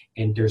years,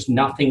 and there's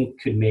nothing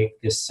could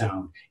make this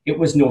sound. It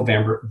was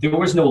November. There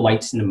was no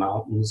lights in the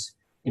mountains.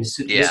 And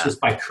this was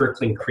by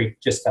Kirkland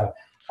Creek, just a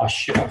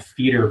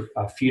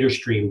feeder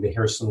stream to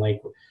Harrison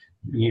Lake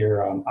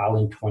near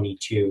Island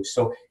 22.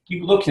 So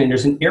you look and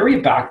there's an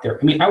area back there.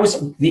 I mean,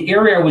 the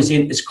area I was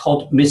in is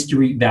called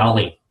Mystery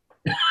Valley.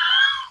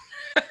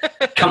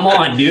 Come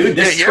on, dude.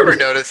 You ever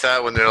notice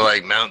that when they're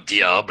like Mount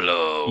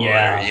Diablo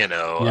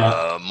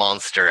or,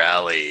 Monster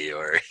Alley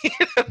or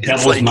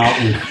Devil's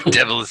Mountain.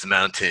 Devil's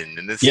Mountain.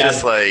 And it's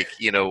just like,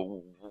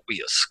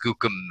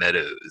 Skookum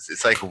Meadows.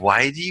 It's like,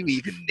 why do you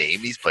even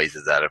name these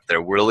places that if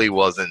there really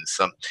wasn't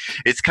some?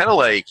 It's kind of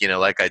like,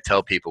 like I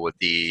tell people with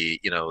the,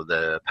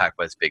 the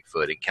Pacwest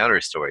Bigfoot encounter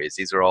stories.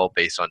 These are all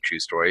based on true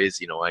stories.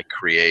 I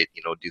create,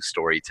 do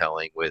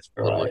storytelling with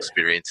little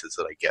experiences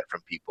that I get from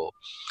people.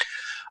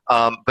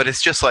 But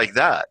it's just like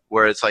that,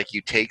 where it's like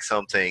you take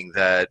something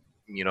that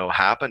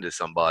happened to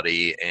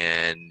somebody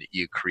and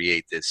you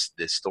create this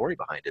story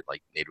behind it,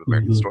 like Native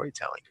American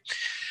storytelling.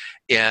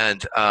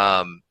 And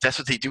that's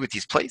what they do with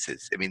these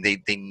places. I mean,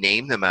 they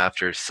name them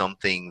after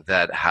something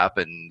that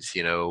happens,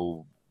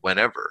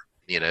 whenever,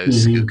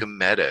 Skookum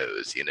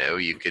Meadows,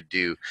 you could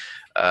do,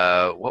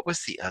 what was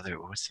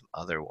some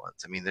other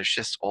ones? I mean, there's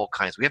just all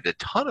kinds. We have a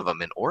ton of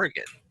them in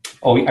Oregon.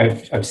 Oh,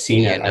 I've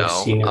seen it. I've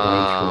seen it in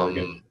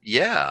Oregon.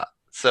 Yeah.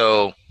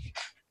 So,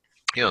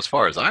 as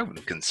far as I'm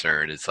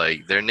concerned, it's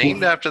like they're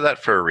named after that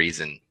for a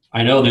reason.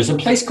 I know. There's a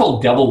place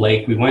called Devil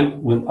Lake. We went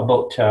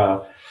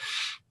about,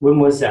 when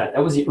was that?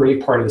 That was the early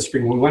part of the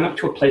spring. We went up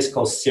to a place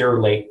called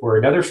Sarah Lake where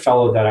another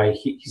fellow that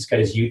he's got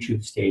his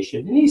YouTube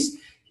station, and he's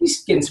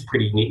getting some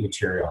pretty neat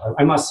material.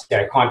 I must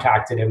say, I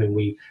contacted him and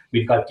we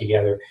got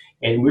together,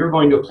 and we were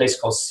going to a place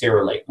called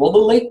Sarah Lake. Well, the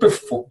lake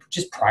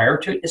just prior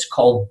to it is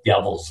called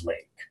Devil's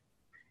Lake.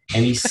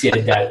 And he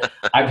said that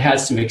I've had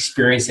some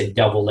experience at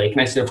Devil Lake.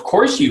 And I said, of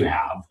course you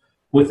have,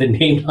 with a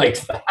name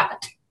like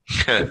that.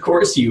 Of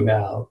course you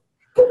have.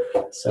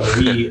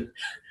 So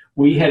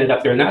we headed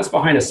up there, and that's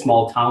behind a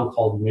small town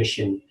called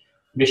Mission,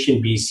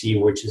 BC,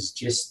 which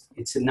is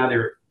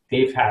matter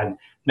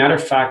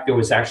of fact, there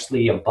was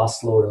actually a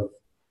busload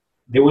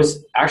there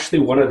was actually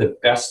one of the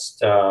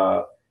best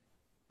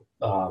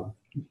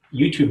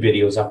YouTube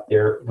videos up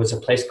there was a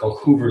place called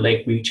Hoover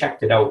Lake. We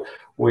checked it out,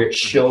 where it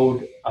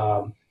showed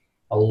a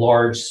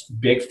large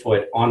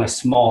Bigfoot on a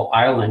small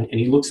island, and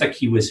he looks like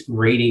he was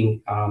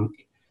raiding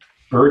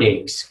bird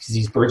eggs because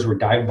these birds were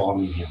dive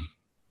bombing him.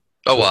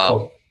 Oh,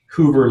 wow.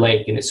 Hoover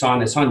Lake, and it's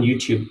on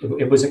YouTube.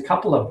 It was a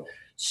couple of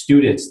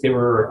students. They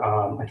were,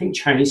 I think,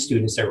 Chinese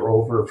students that were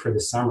over for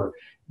the summer.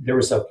 There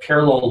was a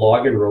parallel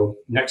logging road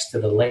next to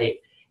the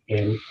lake,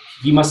 and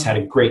he must have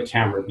had a great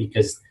camera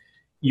because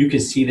you can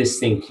see this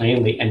thing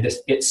plainly, and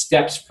it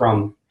steps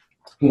from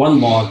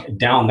one log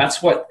down.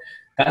 That's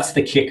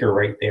the kicker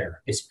right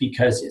there. It's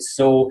because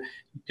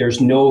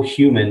there's no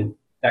human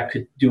that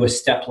could do a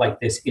step like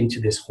this into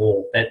this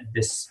hole that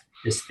this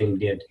thing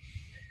did.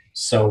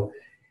 So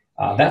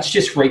that's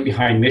just right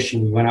behind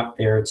Mission. We went up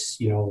there. It's,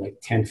 like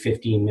 10,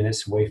 15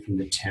 minutes away from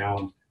the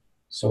town.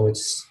 So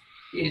it's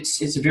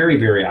a very,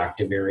 very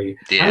active area.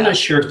 Yeah. I'm not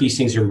sure if these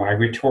things are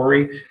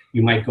migratory.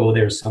 You might go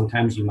there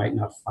sometimes. You might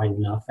not find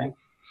nothing.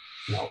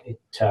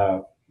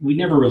 we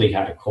never really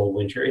had a cold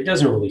winter. It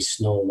doesn't really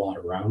snow a lot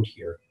around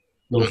here.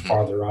 A little Hmm.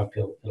 farther up,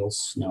 it'll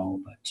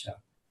snow, but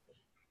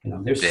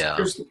there's Yeah.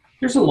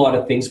 there's a lot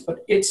of things, but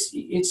it's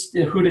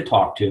who to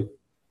talk to.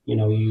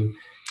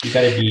 You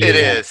got to It be.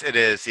 is. It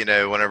is.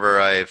 Whenever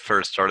I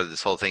first started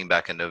this whole thing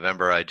back in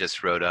November, I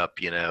just wrote up,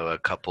 a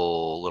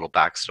couple little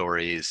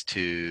backstories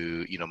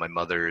to, my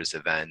mother's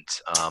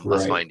event, us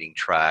Right. finding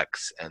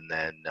tracks, and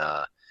then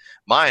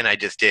mine, I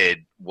just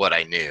did what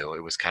I knew.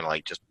 It was kind of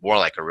like just more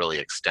like a really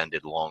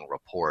extended, long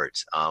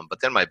report. But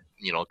then a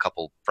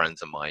couple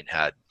friends of mine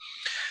had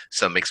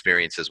some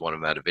experiences. One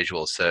of them had a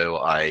visual, so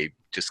I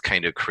just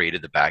kind of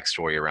created the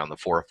backstory around the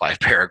 4 or 5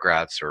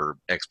 paragraphs or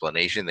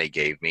explanation they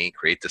gave me,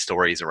 create the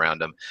stories around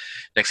them.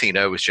 Next thing you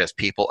know, it was just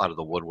people out of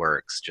the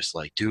woodworks, just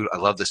like, dude, I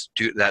love this,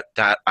 dude, that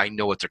I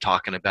know what they're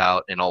talking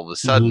about. And all of a Hmm.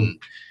 sudden,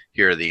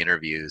 here are the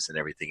interviews and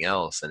everything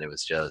else. And it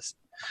was just,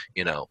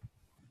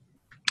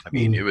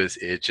 Hmm.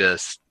 it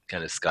just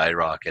kind of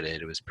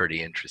skyrocketed. It was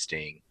pretty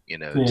interesting,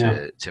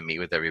 Yeah. to meet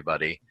with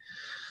everybody.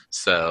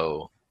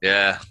 So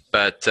yeah,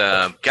 but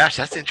gosh,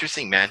 that's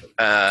interesting, man.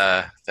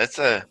 That's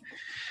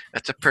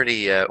a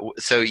pretty.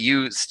 So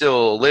you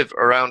still live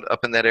around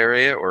up in that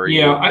area, or are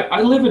Yeah, you?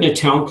 I live in a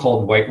town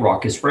called White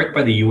Rock. It's right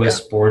by the Yeah,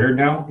 U.S. border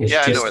now. It's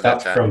yeah, I know where just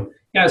that's up at. from,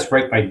 yeah, it's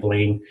right by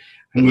Blaine.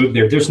 I Hmm. moved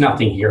there. There's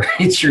nothing here.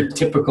 It's your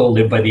typical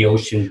live by the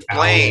ocean town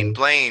Blaine, in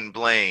Blaine,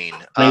 Blaine.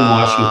 Blaine,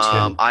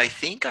 Washington. I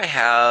think I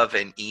have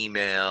an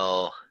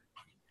email.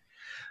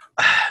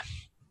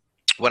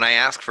 When I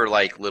ask for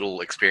like little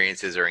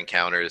experiences or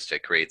encounters to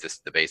create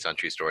the based on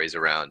true stories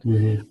around,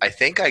 Hmm. I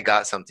think I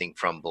got something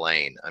from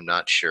Blaine. I'm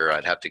not sure.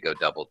 I'd have to go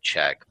double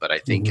check, but I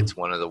think Hmm. it's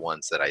one of the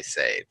ones that I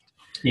saved.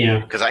 Yeah,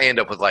 Because I end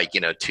up with like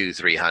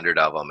 200-300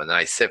 of them, and then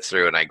I sift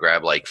through and I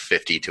grab like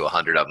 50 to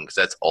 100 of them because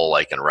that's all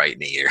I can write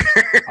in a year.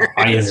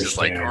 I It's just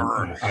like,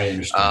 understand. I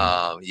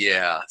understand.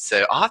 yeah.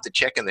 So I'll have to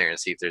check in there and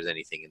see if there's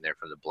anything in there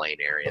from the Blaine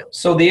area.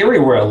 So the area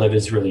where I live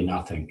is really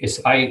nothing.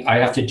 I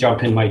have to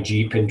jump in my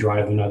Jeep and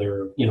drive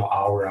another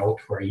hour out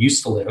where I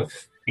used to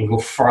live and go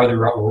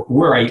farther out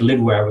where I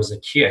lived where I was a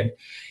kid,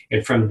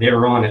 and from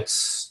there on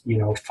it's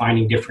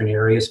finding different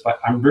areas. But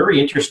I'm very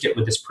interested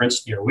with this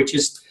Princeton area, which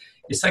is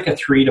it's like a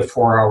 3 to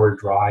 4 hour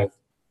drive.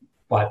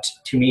 But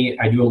to me,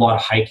 I do a lot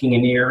of hiking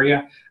in the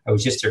area. I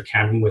was just there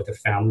camping with the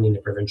family in the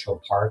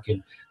provincial park,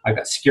 and I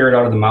got scared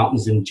out of the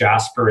mountains in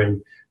Jasper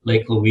and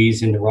Lake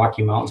Louise in the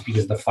Rocky Mountains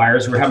because of the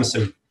fires. We're having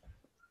some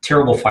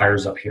terrible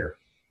fires up here.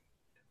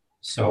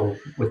 So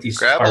with these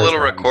Grab a fires little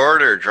we're having,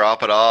 recorder,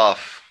 drop it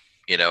off,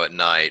 at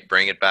night,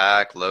 bring it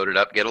back, load it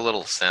up, get a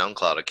little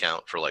SoundCloud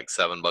account for like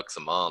 $7 a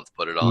month,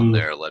 put it on mm,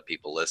 there, let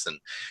people listen.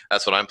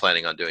 That's what I'm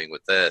planning on doing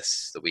with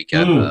this the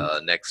weekend,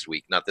 mm, next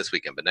week, not this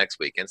weekend, but next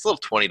weekend. It's a little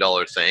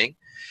 $20 thing.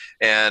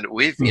 And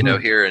we've,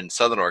 mm-hmm, here in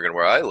Southern Oregon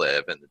where I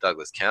live in the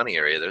Douglas County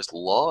area, there's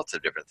lots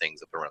of different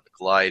things up around the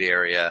Clyde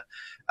area,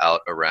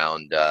 out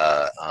around,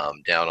 down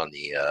on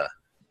the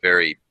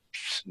very,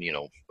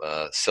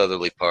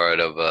 southerly part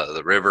of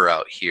the river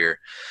out here.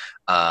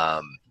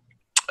 Um,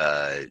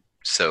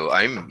 so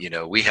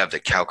we have the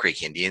Cow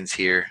Creek Indians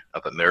here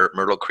up at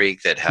Myrtle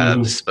Creek that have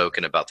mm-hmm.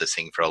 spoken about this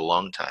thing for a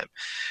long time.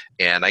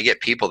 And I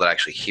get people that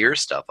actually hear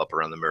stuff up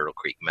around the Myrtle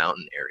Creek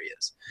mountain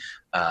areas.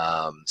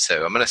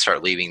 So I'm going to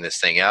start leaving this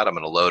thing out. I'm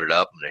going to load it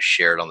up. I'm going to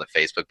share it on the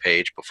Facebook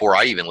page. Before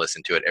I even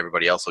listen to it,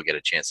 everybody else will get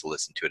a chance to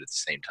listen to it at the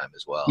same time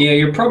as well. Yeah,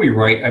 you're probably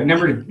right.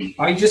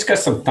 I just got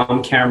some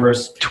thumb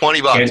cameras,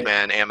 $20, and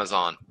man,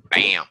 Amazon.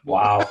 Bam.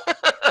 wow,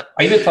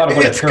 I even thought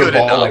about a It's good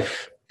parabolic.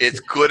 enough. It's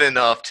good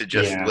enough to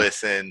just Yeah,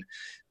 listen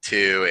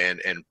to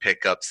and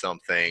pick up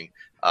something.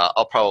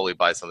 I'll probably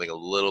buy something a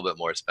little bit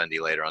more spendy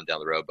later on down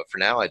the road, but for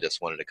now, I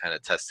just wanted to kind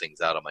of test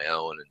things out on my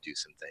own and do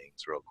some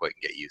things real quick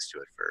and get used to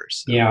it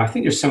first. So, yeah. I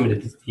think there's some of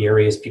the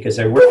areas because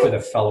I work with a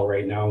fellow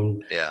right now,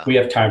 and yeah, we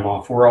have time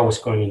off. We're always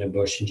going in the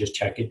bush and just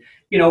checking.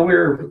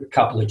 We're a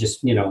couple of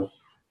just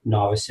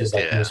novices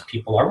like yeah, most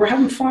people are. We're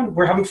having fun.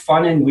 We're having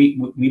fun, and we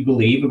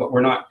believe, but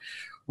we're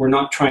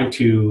not trying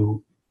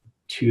to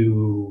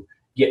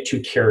get too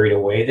carried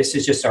away. This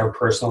is just our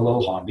personal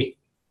little hobby.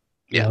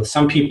 yeah.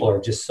 Some people are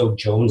just so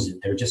jonesy.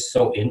 They're just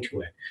so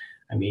into it.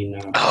 I mean,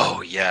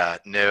 Oh yeah,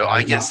 no,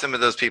 I get not, some of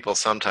those people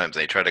sometimes.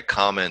 They try to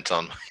comment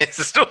on my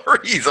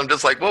stories. I'm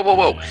just like, whoa, whoa,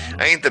 whoa! I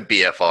yeah, ain't the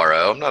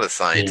BFRO. I'm not a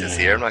scientist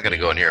here. I'm yeah, not going to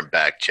go in yeah, here and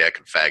back check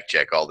and fact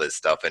check all this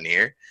stuff in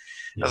here.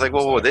 I was yeah, like,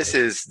 whoa, whoa,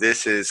 exactly.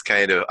 this is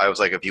kind of. I was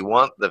like, if you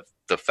want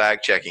the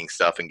fact checking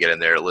stuff and get in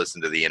there,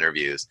 listen to the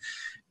interviews.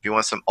 If you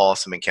want some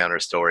awesome encounter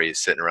stories,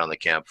 sitting around the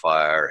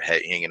campfire,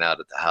 hanging out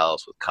at the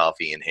house with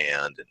coffee in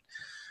hand and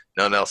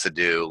nothing else to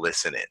do,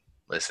 listen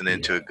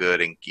into Yeah. a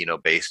good and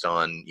based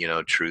on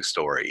true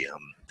story.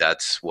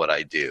 That's what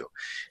I do.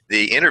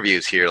 The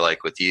interviews here,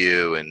 like with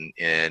you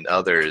and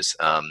others,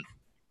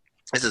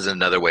 this is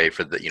another way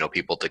for the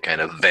people to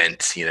kind of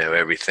vent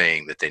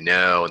everything that they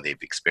know and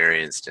they've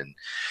experienced, and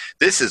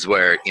this is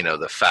where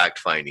the fact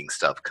finding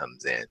stuff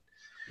comes in.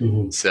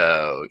 Hmm.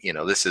 So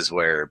this is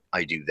where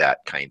I do that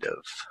kind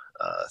of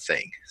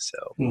thing. So,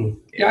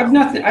 Yeah,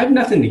 I have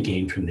nothing to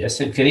gain from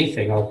this. If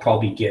anything, I'll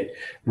probably get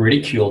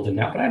ridiculed in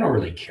that, but I don't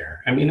really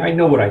care. I mean, I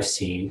know what I've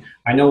seen.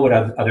 I know what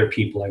other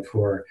people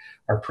who are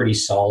pretty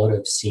solid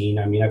have seen.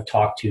 I mean, I've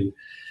talked to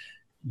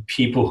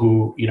people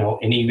who,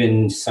 and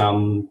even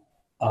some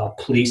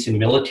police and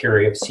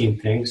military have seen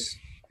things,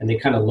 and they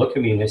kind of look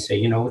at me and they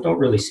say, don't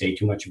really say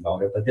too much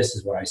about it, but this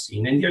is what I've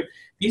seen. And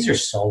these are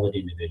solid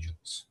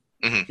individuals.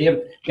 Mm-hmm. They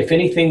have, if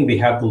anything, they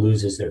have to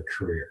lose is their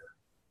career.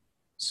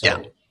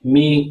 So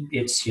me,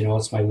 it's,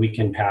 it's my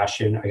weekend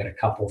passion. I got a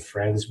couple of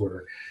friends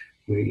where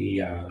we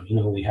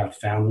have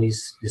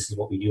families. This is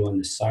what we do on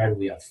the side.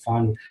 We have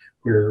fun.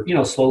 We're,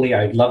 slowly,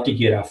 I'd love to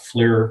get a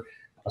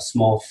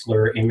small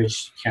FLIR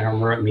image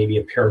camera, maybe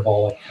a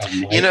parabolic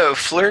mic.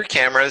 FLIR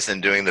cameras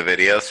and doing the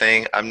video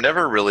thing, I've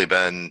never really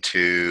been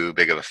too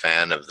big of a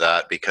fan of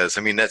that, because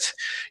I mean,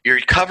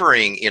 you're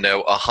covering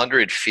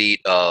 100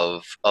 feet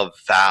of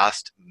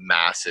vast,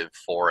 massive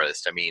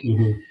forest. I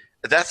mean,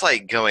 that's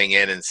like going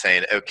in and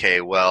saying,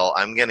 okay, well,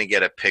 I'm going to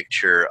get a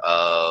picture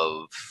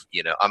of,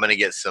 I'm going to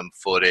get some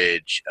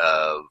footage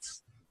of,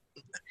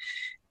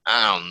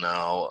 I don't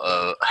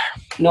know.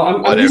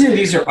 No, I'm using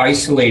these are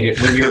isolated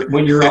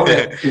when you're out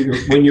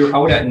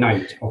at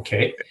night,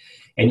 okay,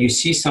 and you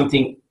see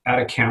something at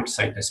a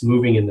campsite that's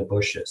moving in the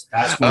bushes.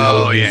 That's when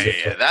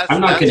I'm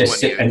not going to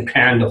sit and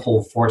pan the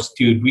whole forest,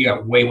 dude. We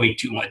got way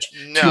too much.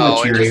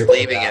 No, and just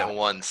leaving it in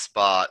one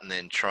spot and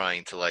then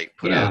trying to like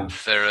put out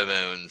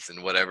pheromones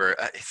and whatever.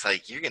 It's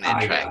like you're going to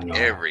attract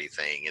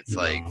everything. It's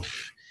like.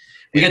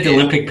 We got the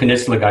Olympic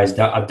Peninsula guys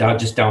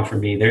just down from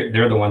me.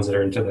 They're the ones that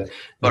are into the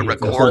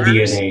whole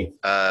DNA.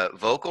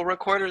 Vocal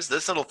recorders,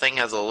 this little thing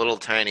has a little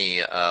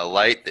tiny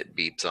light that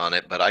beeps on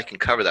it, but I can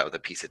cover that with a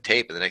piece of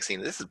tape. And the next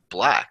thing, this is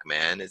black,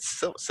 man.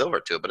 It's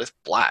silver to it, but it's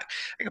black.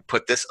 I can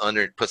put this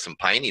under, put some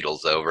pine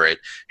needles over it,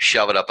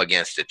 shove it up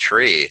against a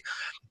tree,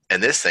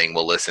 and this thing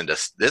will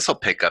this will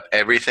pick up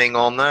everything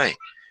all night.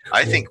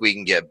 I think we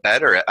can get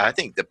better. I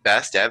think the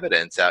best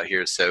evidence out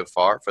here so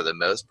far, for the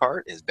most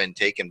part, has been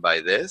taken by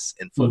this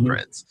and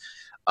footprints.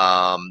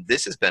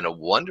 This has been a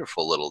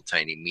wonderful little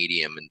tiny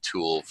medium and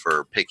tool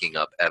for picking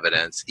up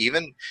evidence.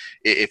 Even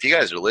if you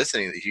guys are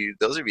listening,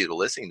 those of you that are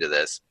listening to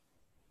this,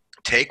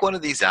 take one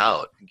of these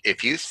out.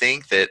 If you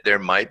think that there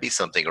might be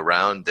something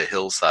around the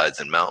hillsides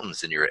and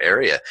mountains in your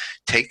area,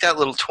 take that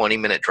little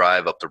 20-minute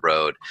drive up the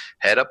road,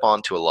 head up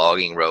onto a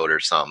logging road or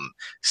something,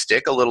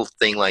 stick a little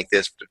thing like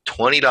this for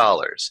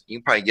 $20. You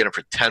can probably get them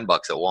for $10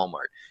 at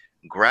Walmart.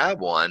 Grab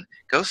one,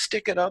 go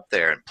stick it up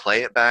there and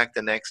play it back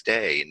the next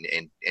day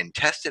and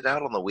test it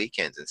out on the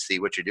weekends and see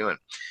what you're doing.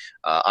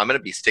 I'm going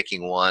to be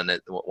sticking one time.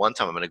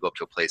 I'm going to go up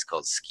to a place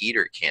called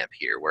Skeeter Camp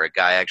here, where a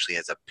guy actually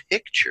has a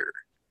picture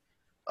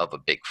of a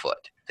Bigfoot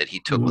that he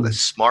took with a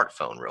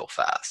smartphone real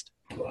fast.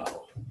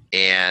 Wow.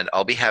 And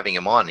I'll be having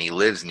him on. He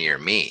lives near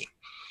me,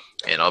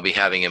 and I'll be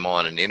having him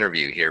on an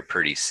interview here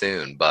pretty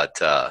soon. But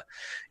it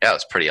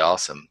was pretty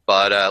awesome.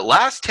 But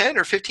last 10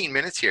 or 15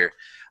 minutes here,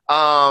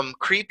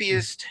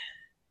 creepiest,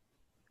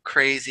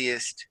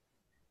 craziest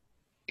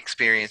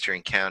experience or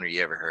encounter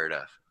you ever heard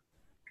of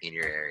in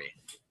your area?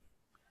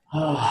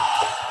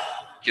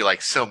 You're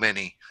like, so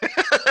many.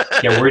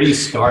 Yeah, where do you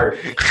start?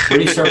 Where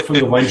do you start from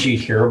the ones you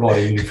hear about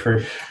and you've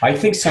heard? I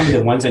think some of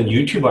the ones on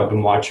YouTube I've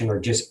been watching are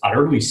just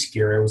utterly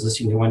scary. I was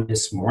listening to one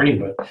this morning,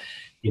 but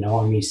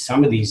I mean,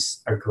 some of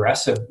these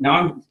aggressive.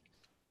 Now,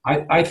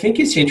 I think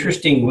it's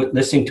interesting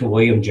listening to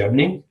William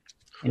Jebning,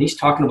 and he's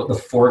talking about the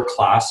 4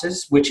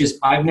 classes, which is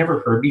I've never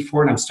heard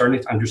before, and I'm starting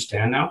to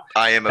understand now.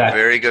 I am a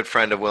very good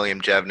friend of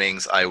William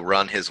Jebning's. I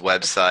run his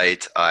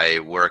website. I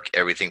work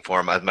everything for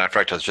him. As a matter of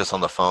fact, I was just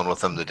on the phone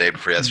with him the day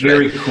before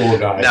yesterday. Very cool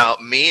guy. Now,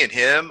 me and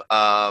him,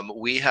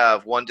 we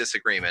have one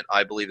disagreement.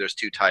 I believe there's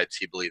 2 types.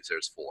 He believes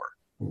there's 4.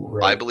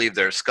 Right. I believe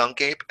there's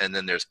skunk ape, and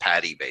then there's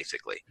patty,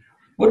 basically.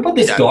 What about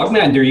this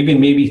dogman? They're even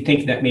maybe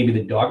thinking that maybe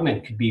the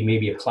dogman could be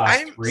maybe a class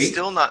 3. I'm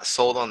still not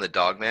sold on the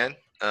dogman.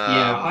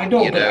 Yeah, I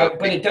know,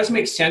 but it does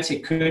make sense.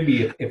 It could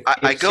be if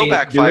I go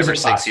back 5 or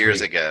 6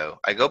 years ago.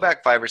 I go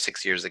back 5 or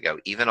 6 years ago,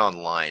 even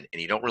online, and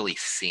you don't really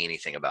see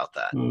anything about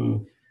that.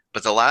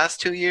 But the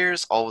last 2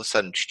 years, all of a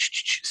sudden,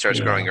 starts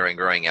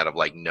growing out of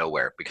like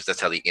nowhere, because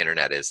that's how the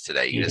internet is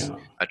today. You just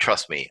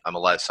trust me. I'm a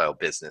lifestyle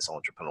business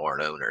entrepreneur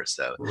and owner,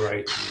 so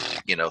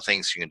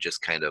things can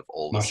just kind of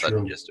all of a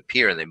sudden just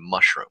appear and they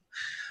mushroom.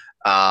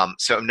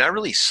 So I'm not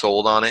really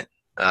sold on it.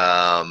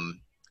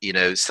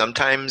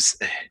 Sometimes.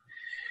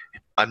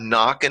 I'm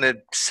not going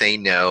to say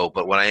no,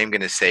 but what I am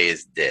going to say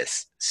is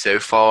this. So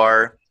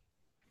far,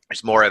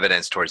 there's more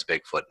evidence towards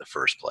Bigfoot in the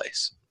first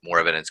place. More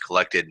evidence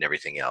collected and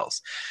everything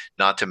else.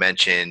 Not to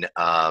mention,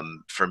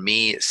 for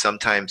me,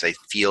 sometimes I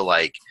feel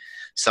like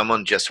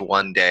someone just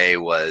one day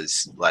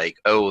was like,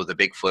 oh, the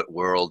Bigfoot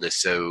world is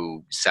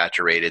so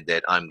saturated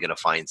that I'm going to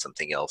find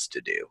something else to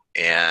do.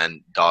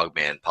 And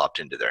Dogman popped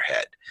into their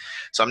head.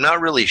 So I'm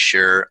not really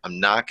sure. I'm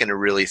not going to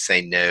really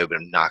say no, but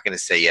I'm not going to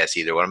say yes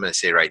either. What I'm going to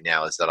say right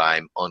now is that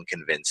I'm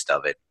unconvinced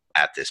of it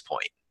at this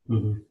point.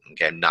 Mhm.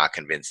 Okay, I'm not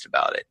convinced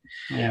about it.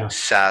 Yeah.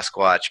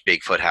 Sasquatch,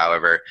 Bigfoot,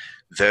 however,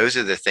 those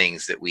are the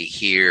things that we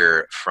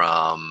hear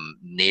from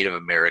Native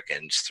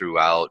Americans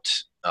throughout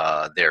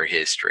their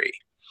history.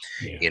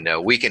 Yeah. You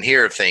know, we can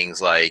hear of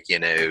things like, you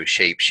know,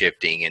 shape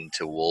shifting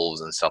into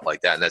wolves and stuff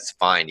like that, and that's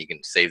fine. You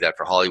can save that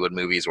for Hollywood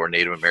movies or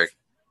Native American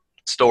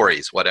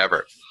stories,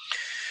 whatever.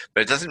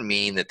 But it doesn't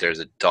mean that there's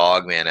a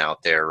dog man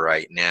out there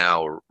right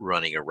now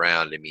running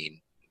around. I mean,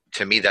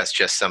 to me, that's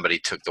just somebody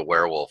took the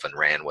werewolf and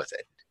ran with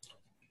it.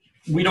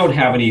 We don't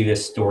have any of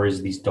these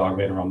stories, these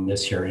dogmen around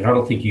this area, and I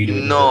don't think you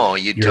do. No,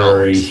 you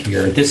You're don't.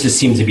 here. This just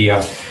seems to be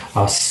a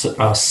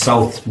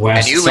southwest,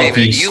 And you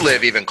southeast.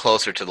 live even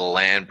closer to the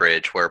land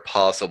bridge where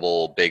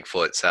possible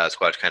Bigfoot,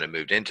 Sasquatch kind of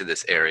moved into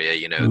this area,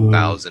 you know,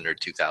 1,000 or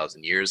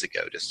 2,000 years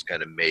ago, just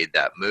kind of made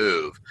that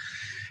move.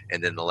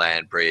 And then the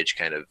land bridge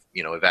kind of,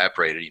 you know,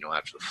 evaporated, you know,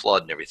 after the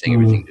flood and everything.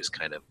 Everything just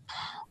kind of,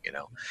 you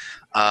know.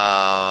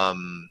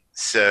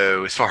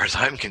 So as far as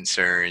I'm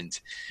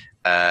concerned,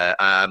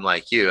 I'm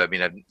like you. I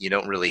mean, you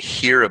don't really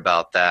hear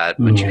about that,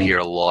 but you hear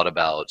a lot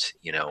about,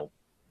 you know,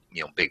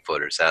 Bigfoot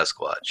or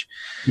Sasquatch.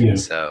 Yeah.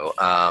 So,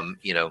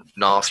 you know,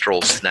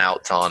 nostrils,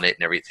 snouts on it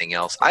and everything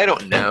else. I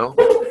don't know.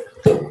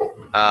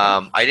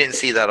 I didn't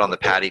see that on the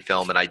Patty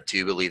film, and I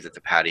do believe that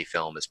the Patty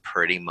film is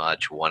pretty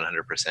much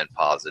 100%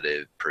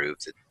 positive proof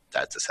that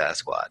that's a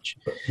Sasquatch.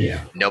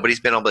 Yeah. Nobody's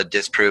been able to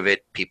disprove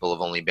it. People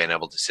have only been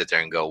able to sit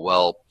there and go,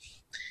 well,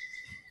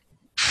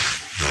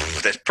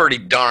 that's pretty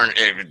darn.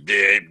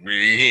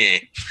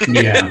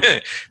 Yeah.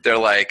 They're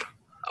like,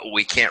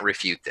 we can't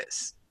refute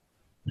this.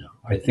 No,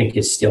 I think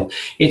it's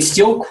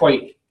still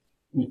quite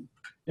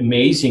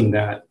amazing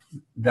that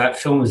that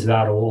film is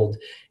that old,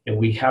 and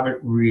we haven't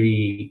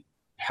really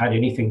had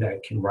anything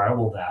that can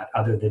rival that,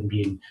 other than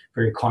being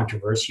very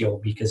controversial,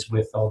 because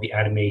with all the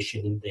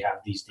animation they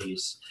have these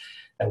days,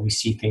 that we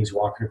see things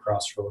walking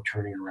across the road,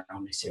 turning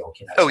around, they say,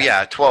 okay, that's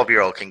yeah, a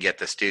 12-year-old can get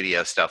the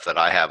studio stuff that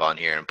I have on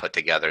here and put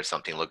together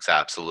something looks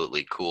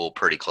absolutely cool,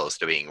 pretty close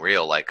to being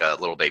real, like a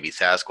little baby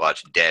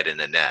Sasquatch dead in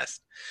a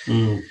nest.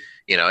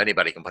 You know,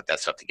 anybody can put that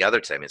stuff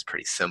together today. I mean, it's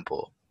pretty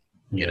simple,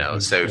 you know.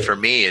 So for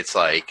me, it's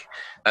like,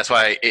 that's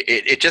why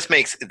it just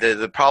makes,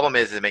 the problem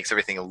is it makes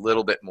everything a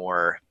little bit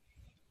more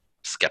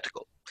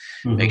skeptical.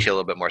 Makes you a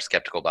little bit more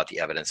skeptical about the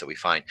evidence that we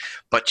find.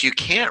 But you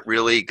can't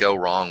really go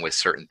wrong with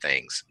certain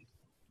things.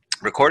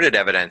 Recorded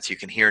evidence, you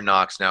can hear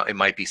knocks. Now, it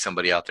might be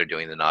somebody out there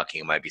doing the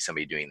knocking. It might be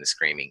somebody doing the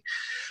screaming.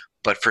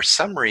 But for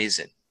some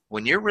reason,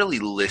 when you're really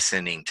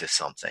listening to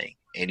something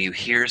and you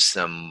hear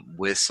some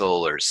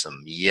whistle or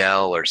some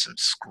yell or some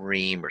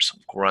scream or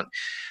some grunt,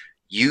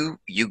 you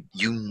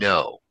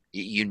know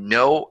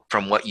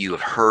from what you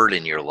have heard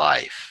in your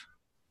life,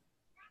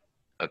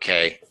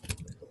 okay,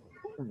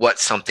 what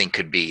something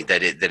could be,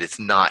 that it's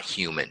not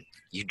human.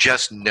 You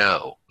just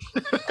know.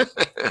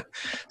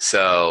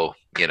 So,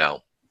 you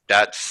know,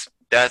 that's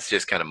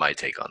just kind of my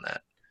take on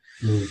that.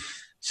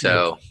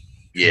 So,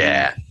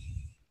 yeah.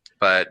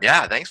 But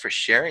yeah, thanks for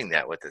sharing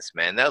that with us,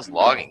 man. That was a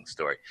logging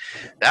story.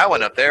 That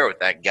one up there with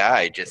that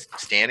guy just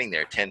standing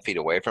there 10 feet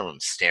away from him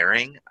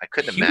staring, I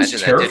couldn't imagine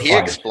that. Did he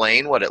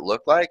explain what it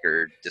looked like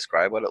or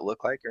describe what it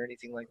looked like or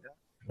anything like that?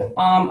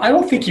 I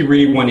don't think he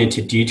really went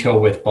into detail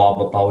with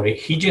Bob about it.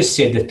 He just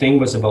said the thing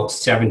was about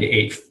 7 to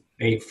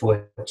 8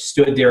 foot.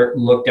 Stood there,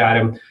 looked at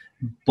him,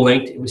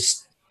 blinked. It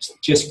was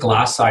just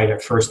glass-eyed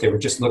at first. They were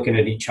just looking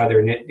at each other,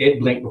 and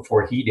it blinked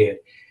before he did.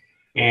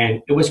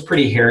 And it was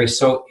pretty hairy.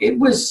 So it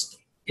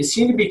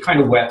seemed to be kind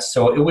of wet.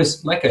 So it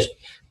was like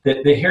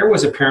the hair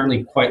was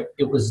apparently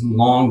it was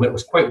long, but it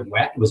was quite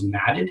wet. It was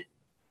matted.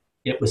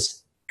 It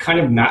was kind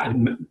of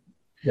matted.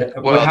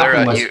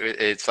 Well,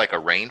 it's like a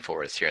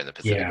rainforest here in the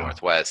Pacific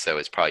Northwest, so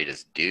it's probably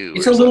just dew.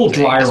 It's a little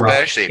drier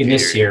in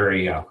this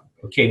area.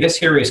 Okay,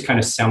 this area is kind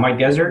of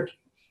semi-desert.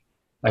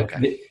 Like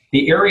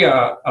the area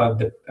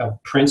of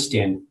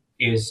Princeton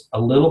is a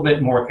little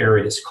bit more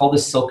arid. It's called the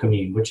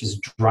Silkamine, which is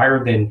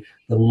drier than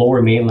the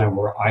Lower Mainland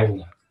where I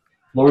live.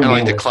 Kind of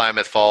like the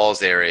Klamath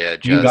Falls area,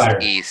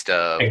 just east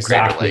of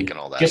Crater Lake and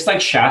all that. Just like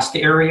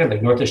Shasta area,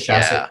 like north of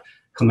Shasta,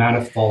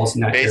 Klamath Falls,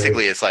 and that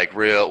basically area. It's like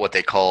what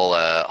they call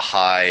a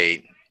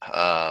high.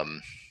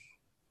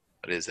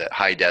 What is that?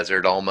 High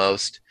desert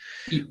almost,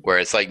 where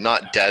it's like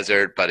not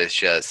desert, but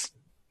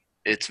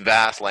it's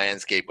vast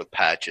landscape with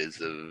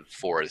patches of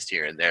forest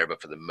here and there,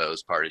 but for the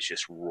most part, it's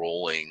just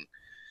rolling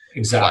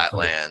flat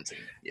lands.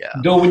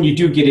 Though when you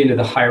do get into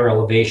the higher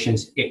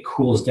elevations, it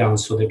cools down,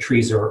 so the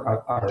trees are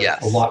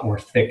a lot more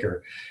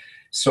thicker.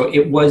 So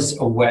it was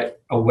a wet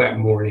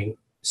morning.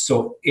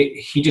 So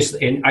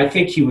and I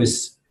think he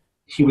was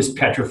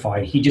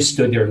petrified. He just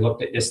stood there and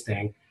looked at this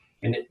thing.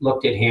 And it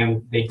looked at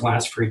him. They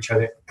glanced for each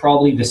other.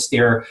 Probably the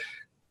stare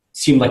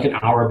seemed like an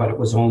hour, but it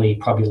was only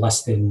probably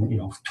less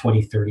than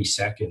 20, 30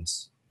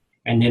 seconds.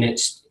 And then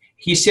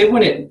he said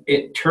when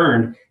it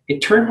turned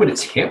with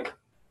its hip.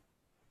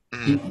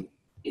 And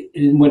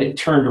when it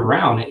turned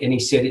around, and he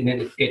said, and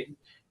then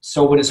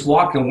so when it's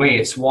walking away,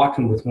 it's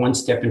walking with one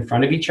step in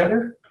front of each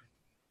other.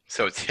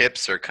 So its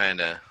hips are kind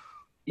of.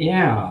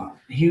 Yeah,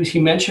 he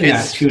mentioned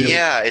that too.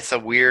 Yeah, it's a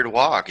weird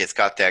walk. It's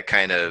got that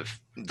kind of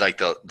like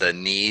the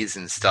knees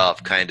and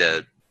stuff kind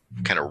of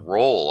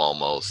roll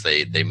almost.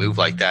 They move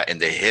like that, and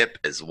the hip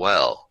as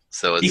well.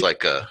 So it's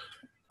like a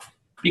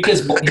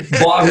because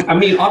Bob, I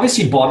mean,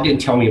 obviously Bob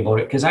didn't tell me about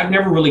it because I've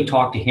never really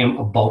talked to him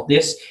about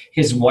this.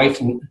 His wife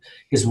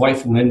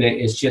Linda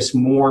is just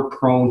more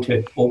prone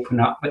to open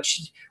up, but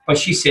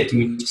she said to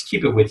me, just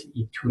keep it with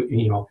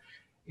you know,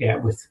 yeah,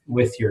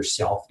 with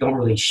yourself. Don't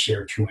really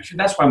share too much.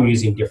 That's why I'm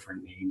using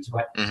different names,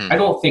 but I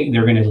don't think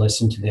they're going to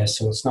listen to this,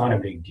 so it's not a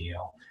big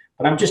deal.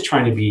 But I'm just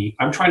trying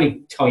to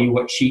tell you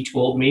what she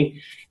told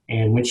me,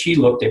 and when she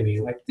looked at me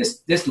like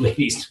this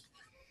lady's.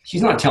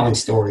 She's not telling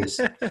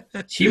stories.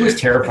 She was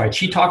terrified.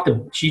 She talked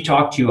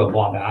to you,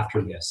 Bob,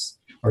 after this,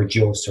 or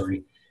Joe,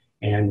 sorry,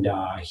 and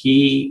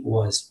he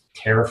was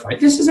terrified.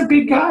 This is a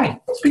big guy.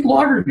 This big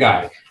logger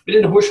guy. Been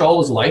in the bush all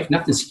his life.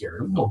 Nothing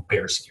scared him. No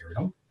bear scared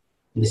him.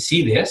 And to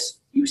see this,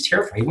 he was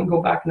terrified. He wouldn't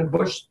go back in the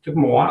bush. It took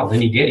him a while.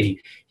 Then he did.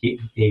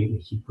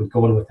 He would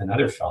go in with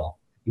another fellow.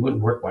 He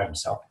wouldn't work by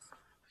himself.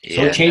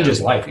 So it changed his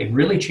life. It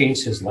really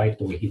changed his life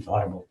the way he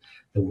thought about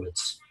the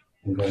woods.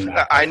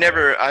 I've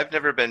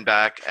never been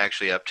back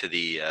actually up to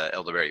the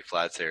Elderberry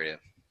Flats area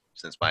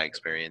since my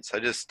experience.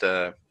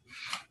 I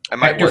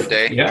might one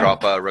day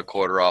drop a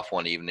recorder off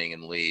one evening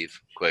and leave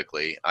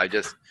quickly.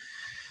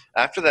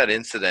 After that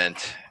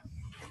incident,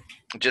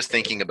 just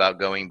thinking about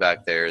going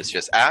back there is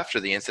just after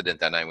the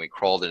incident that night, we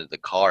crawled into the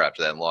car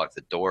after that and locked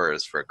the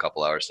doors for a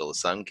couple hours till the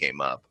sun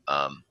came up.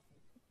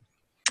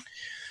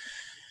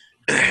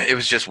 It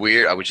was just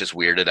weird. I was just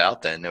weirded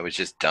out then. I was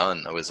just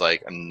done. I was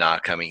like, I'm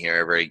not coming here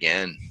ever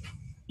again.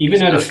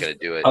 Even at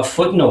a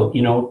footnote,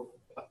 you know,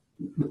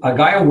 a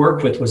guy I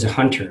worked with was a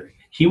hunter.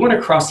 He went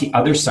across the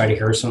other side of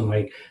Harrison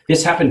Lake.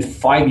 This happened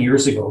 5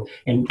 years ago.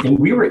 And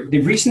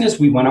the reason is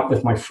we went up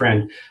with my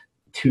friend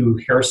to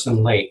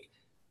Harrison Lake.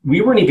 We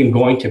weren't even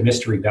going to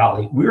Mystery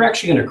Valley. We were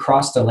actually going to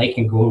cross the lake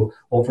and go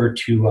over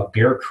to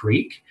Bear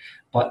Creek,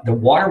 but the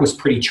water was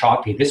pretty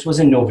choppy. This was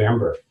in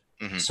November.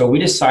 So we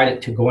decided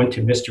to go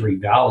into Mystery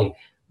Valley,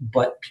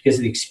 but because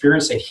of the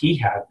experience that he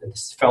had,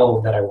 this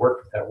fellow that I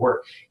worked with at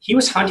work, he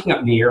was hunting up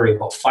in the area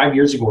about 5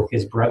 years ago with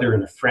his brother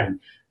and a friend.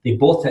 They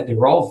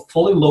were all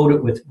fully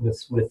loaded with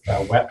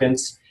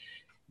weapons.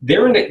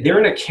 They're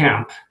in a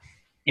camp,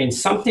 and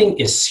something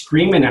is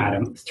screaming at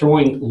him,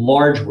 throwing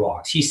large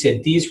rocks. He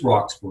said these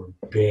rocks were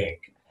big,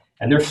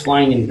 and they're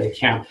flying into the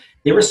camp.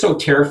 They were so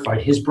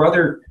terrified. His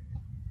brother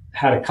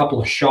had a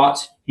couple of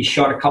shots. He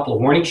shot a couple of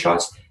warning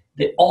shots.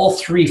 That all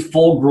three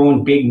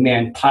full-grown big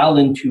men piled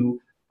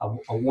into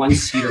a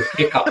one-seater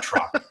pickup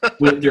truck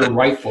with their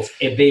rifles,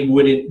 and they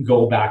wouldn't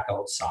go back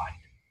outside.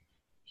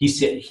 He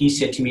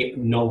said to me,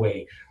 "No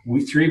way."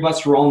 We three of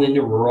us were all in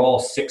there. We're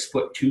all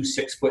 6'2",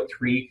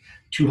 6'3",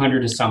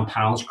 200 and some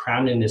pounds,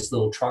 crammed in this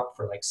little truck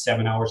for like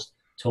 7 hours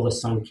till the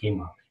sun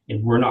came up,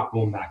 and we're not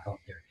going back out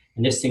there.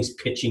 And this thing's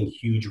pitching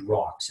huge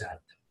rocks at them.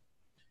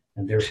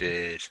 And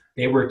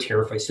they were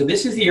terrified. So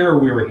this is the area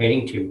we were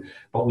heading to,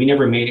 but we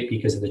never made it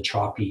because of the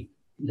choppy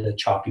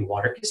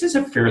water. This is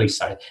a fairly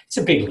size. It's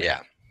a big lake.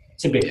 Yeah.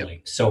 It's a big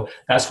lake. So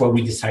that's why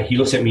we decided. He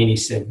looks at me and he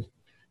said,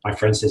 my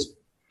friend says,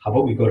 "How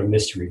about we go to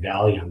Mystery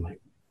Valley?" I'm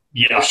like,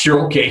 "Yeah,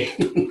 sure, okay."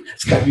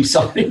 It's got to be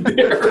something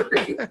there.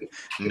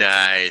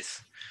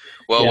 Nice.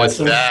 Well, with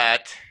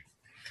that,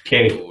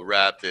 okay, we'll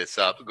wrap this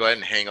up. Go ahead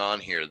and hang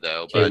on here,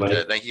 though. Okay,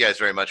 but thank you guys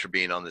very much for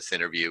being on this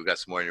interview. We've got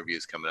some more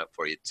interviews coming up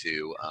for you,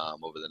 too,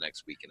 over the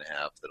next week and a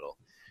half that I'll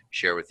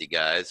share with you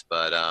guys.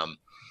 But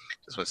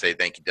just want to say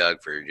thank you,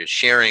 Doug, for just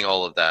sharing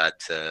all of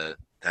that.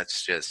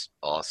 That's just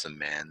awesome,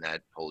 man.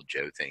 That whole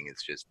Joe thing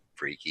is just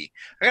freaky.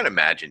 I can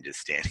imagine just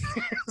standing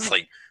there. It's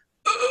like,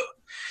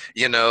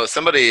 you know,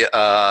 somebody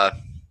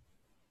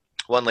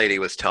one lady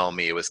was telling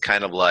me it was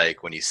kind of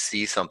like when you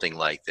see something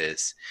like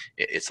this,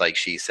 it's like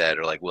she said,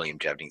 or like William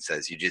Jevning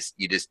says,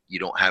 you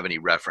don't have any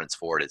reference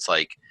for it. It's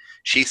like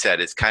she said,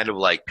 it's kind of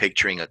like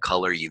picturing a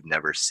color you've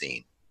never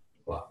seen.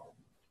 Wow.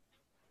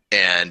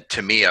 And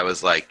to me, I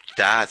was like,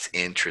 that's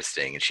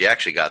interesting. And she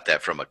actually got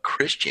that from a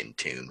Christian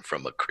tune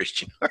from a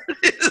Christian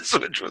artist,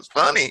 which was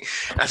funny.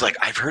 I was like,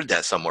 I've heard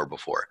that somewhere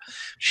before.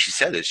 She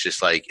said it's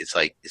just like it's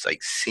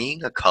like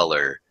seeing a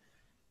color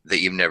that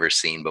you've never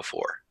seen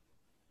before.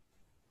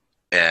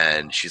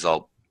 And she's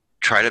all,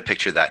 try to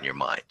picture that in your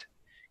mind,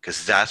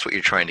 because that's what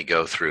you're trying to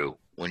go through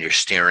when you're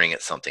staring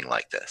at something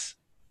like this.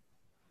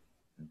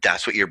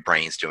 That's what your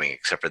brain's doing,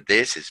 except for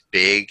this is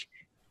big,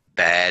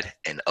 bad,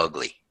 and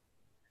ugly.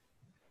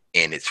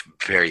 And it's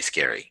very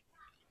scary.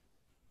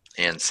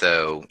 And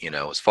so, you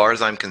know, as far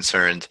as I'm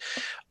concerned,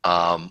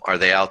 are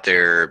they out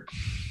there,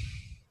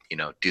 you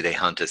know, do they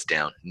hunt us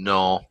down?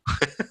 No.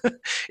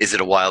 Is it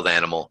a wild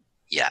animal?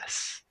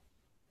 Yes.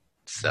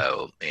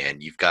 So,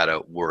 and you've got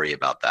to worry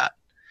about that.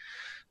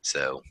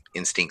 So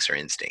instincts are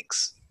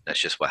instincts. That's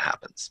just what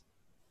happens.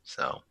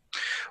 So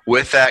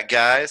with that,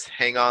 guys,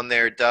 hang on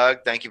there, Doug.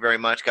 Thank you very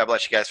much. God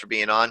bless you guys for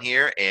being on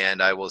here.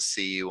 And I will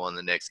see you on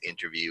the next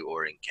interview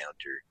or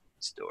encounter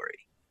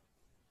story.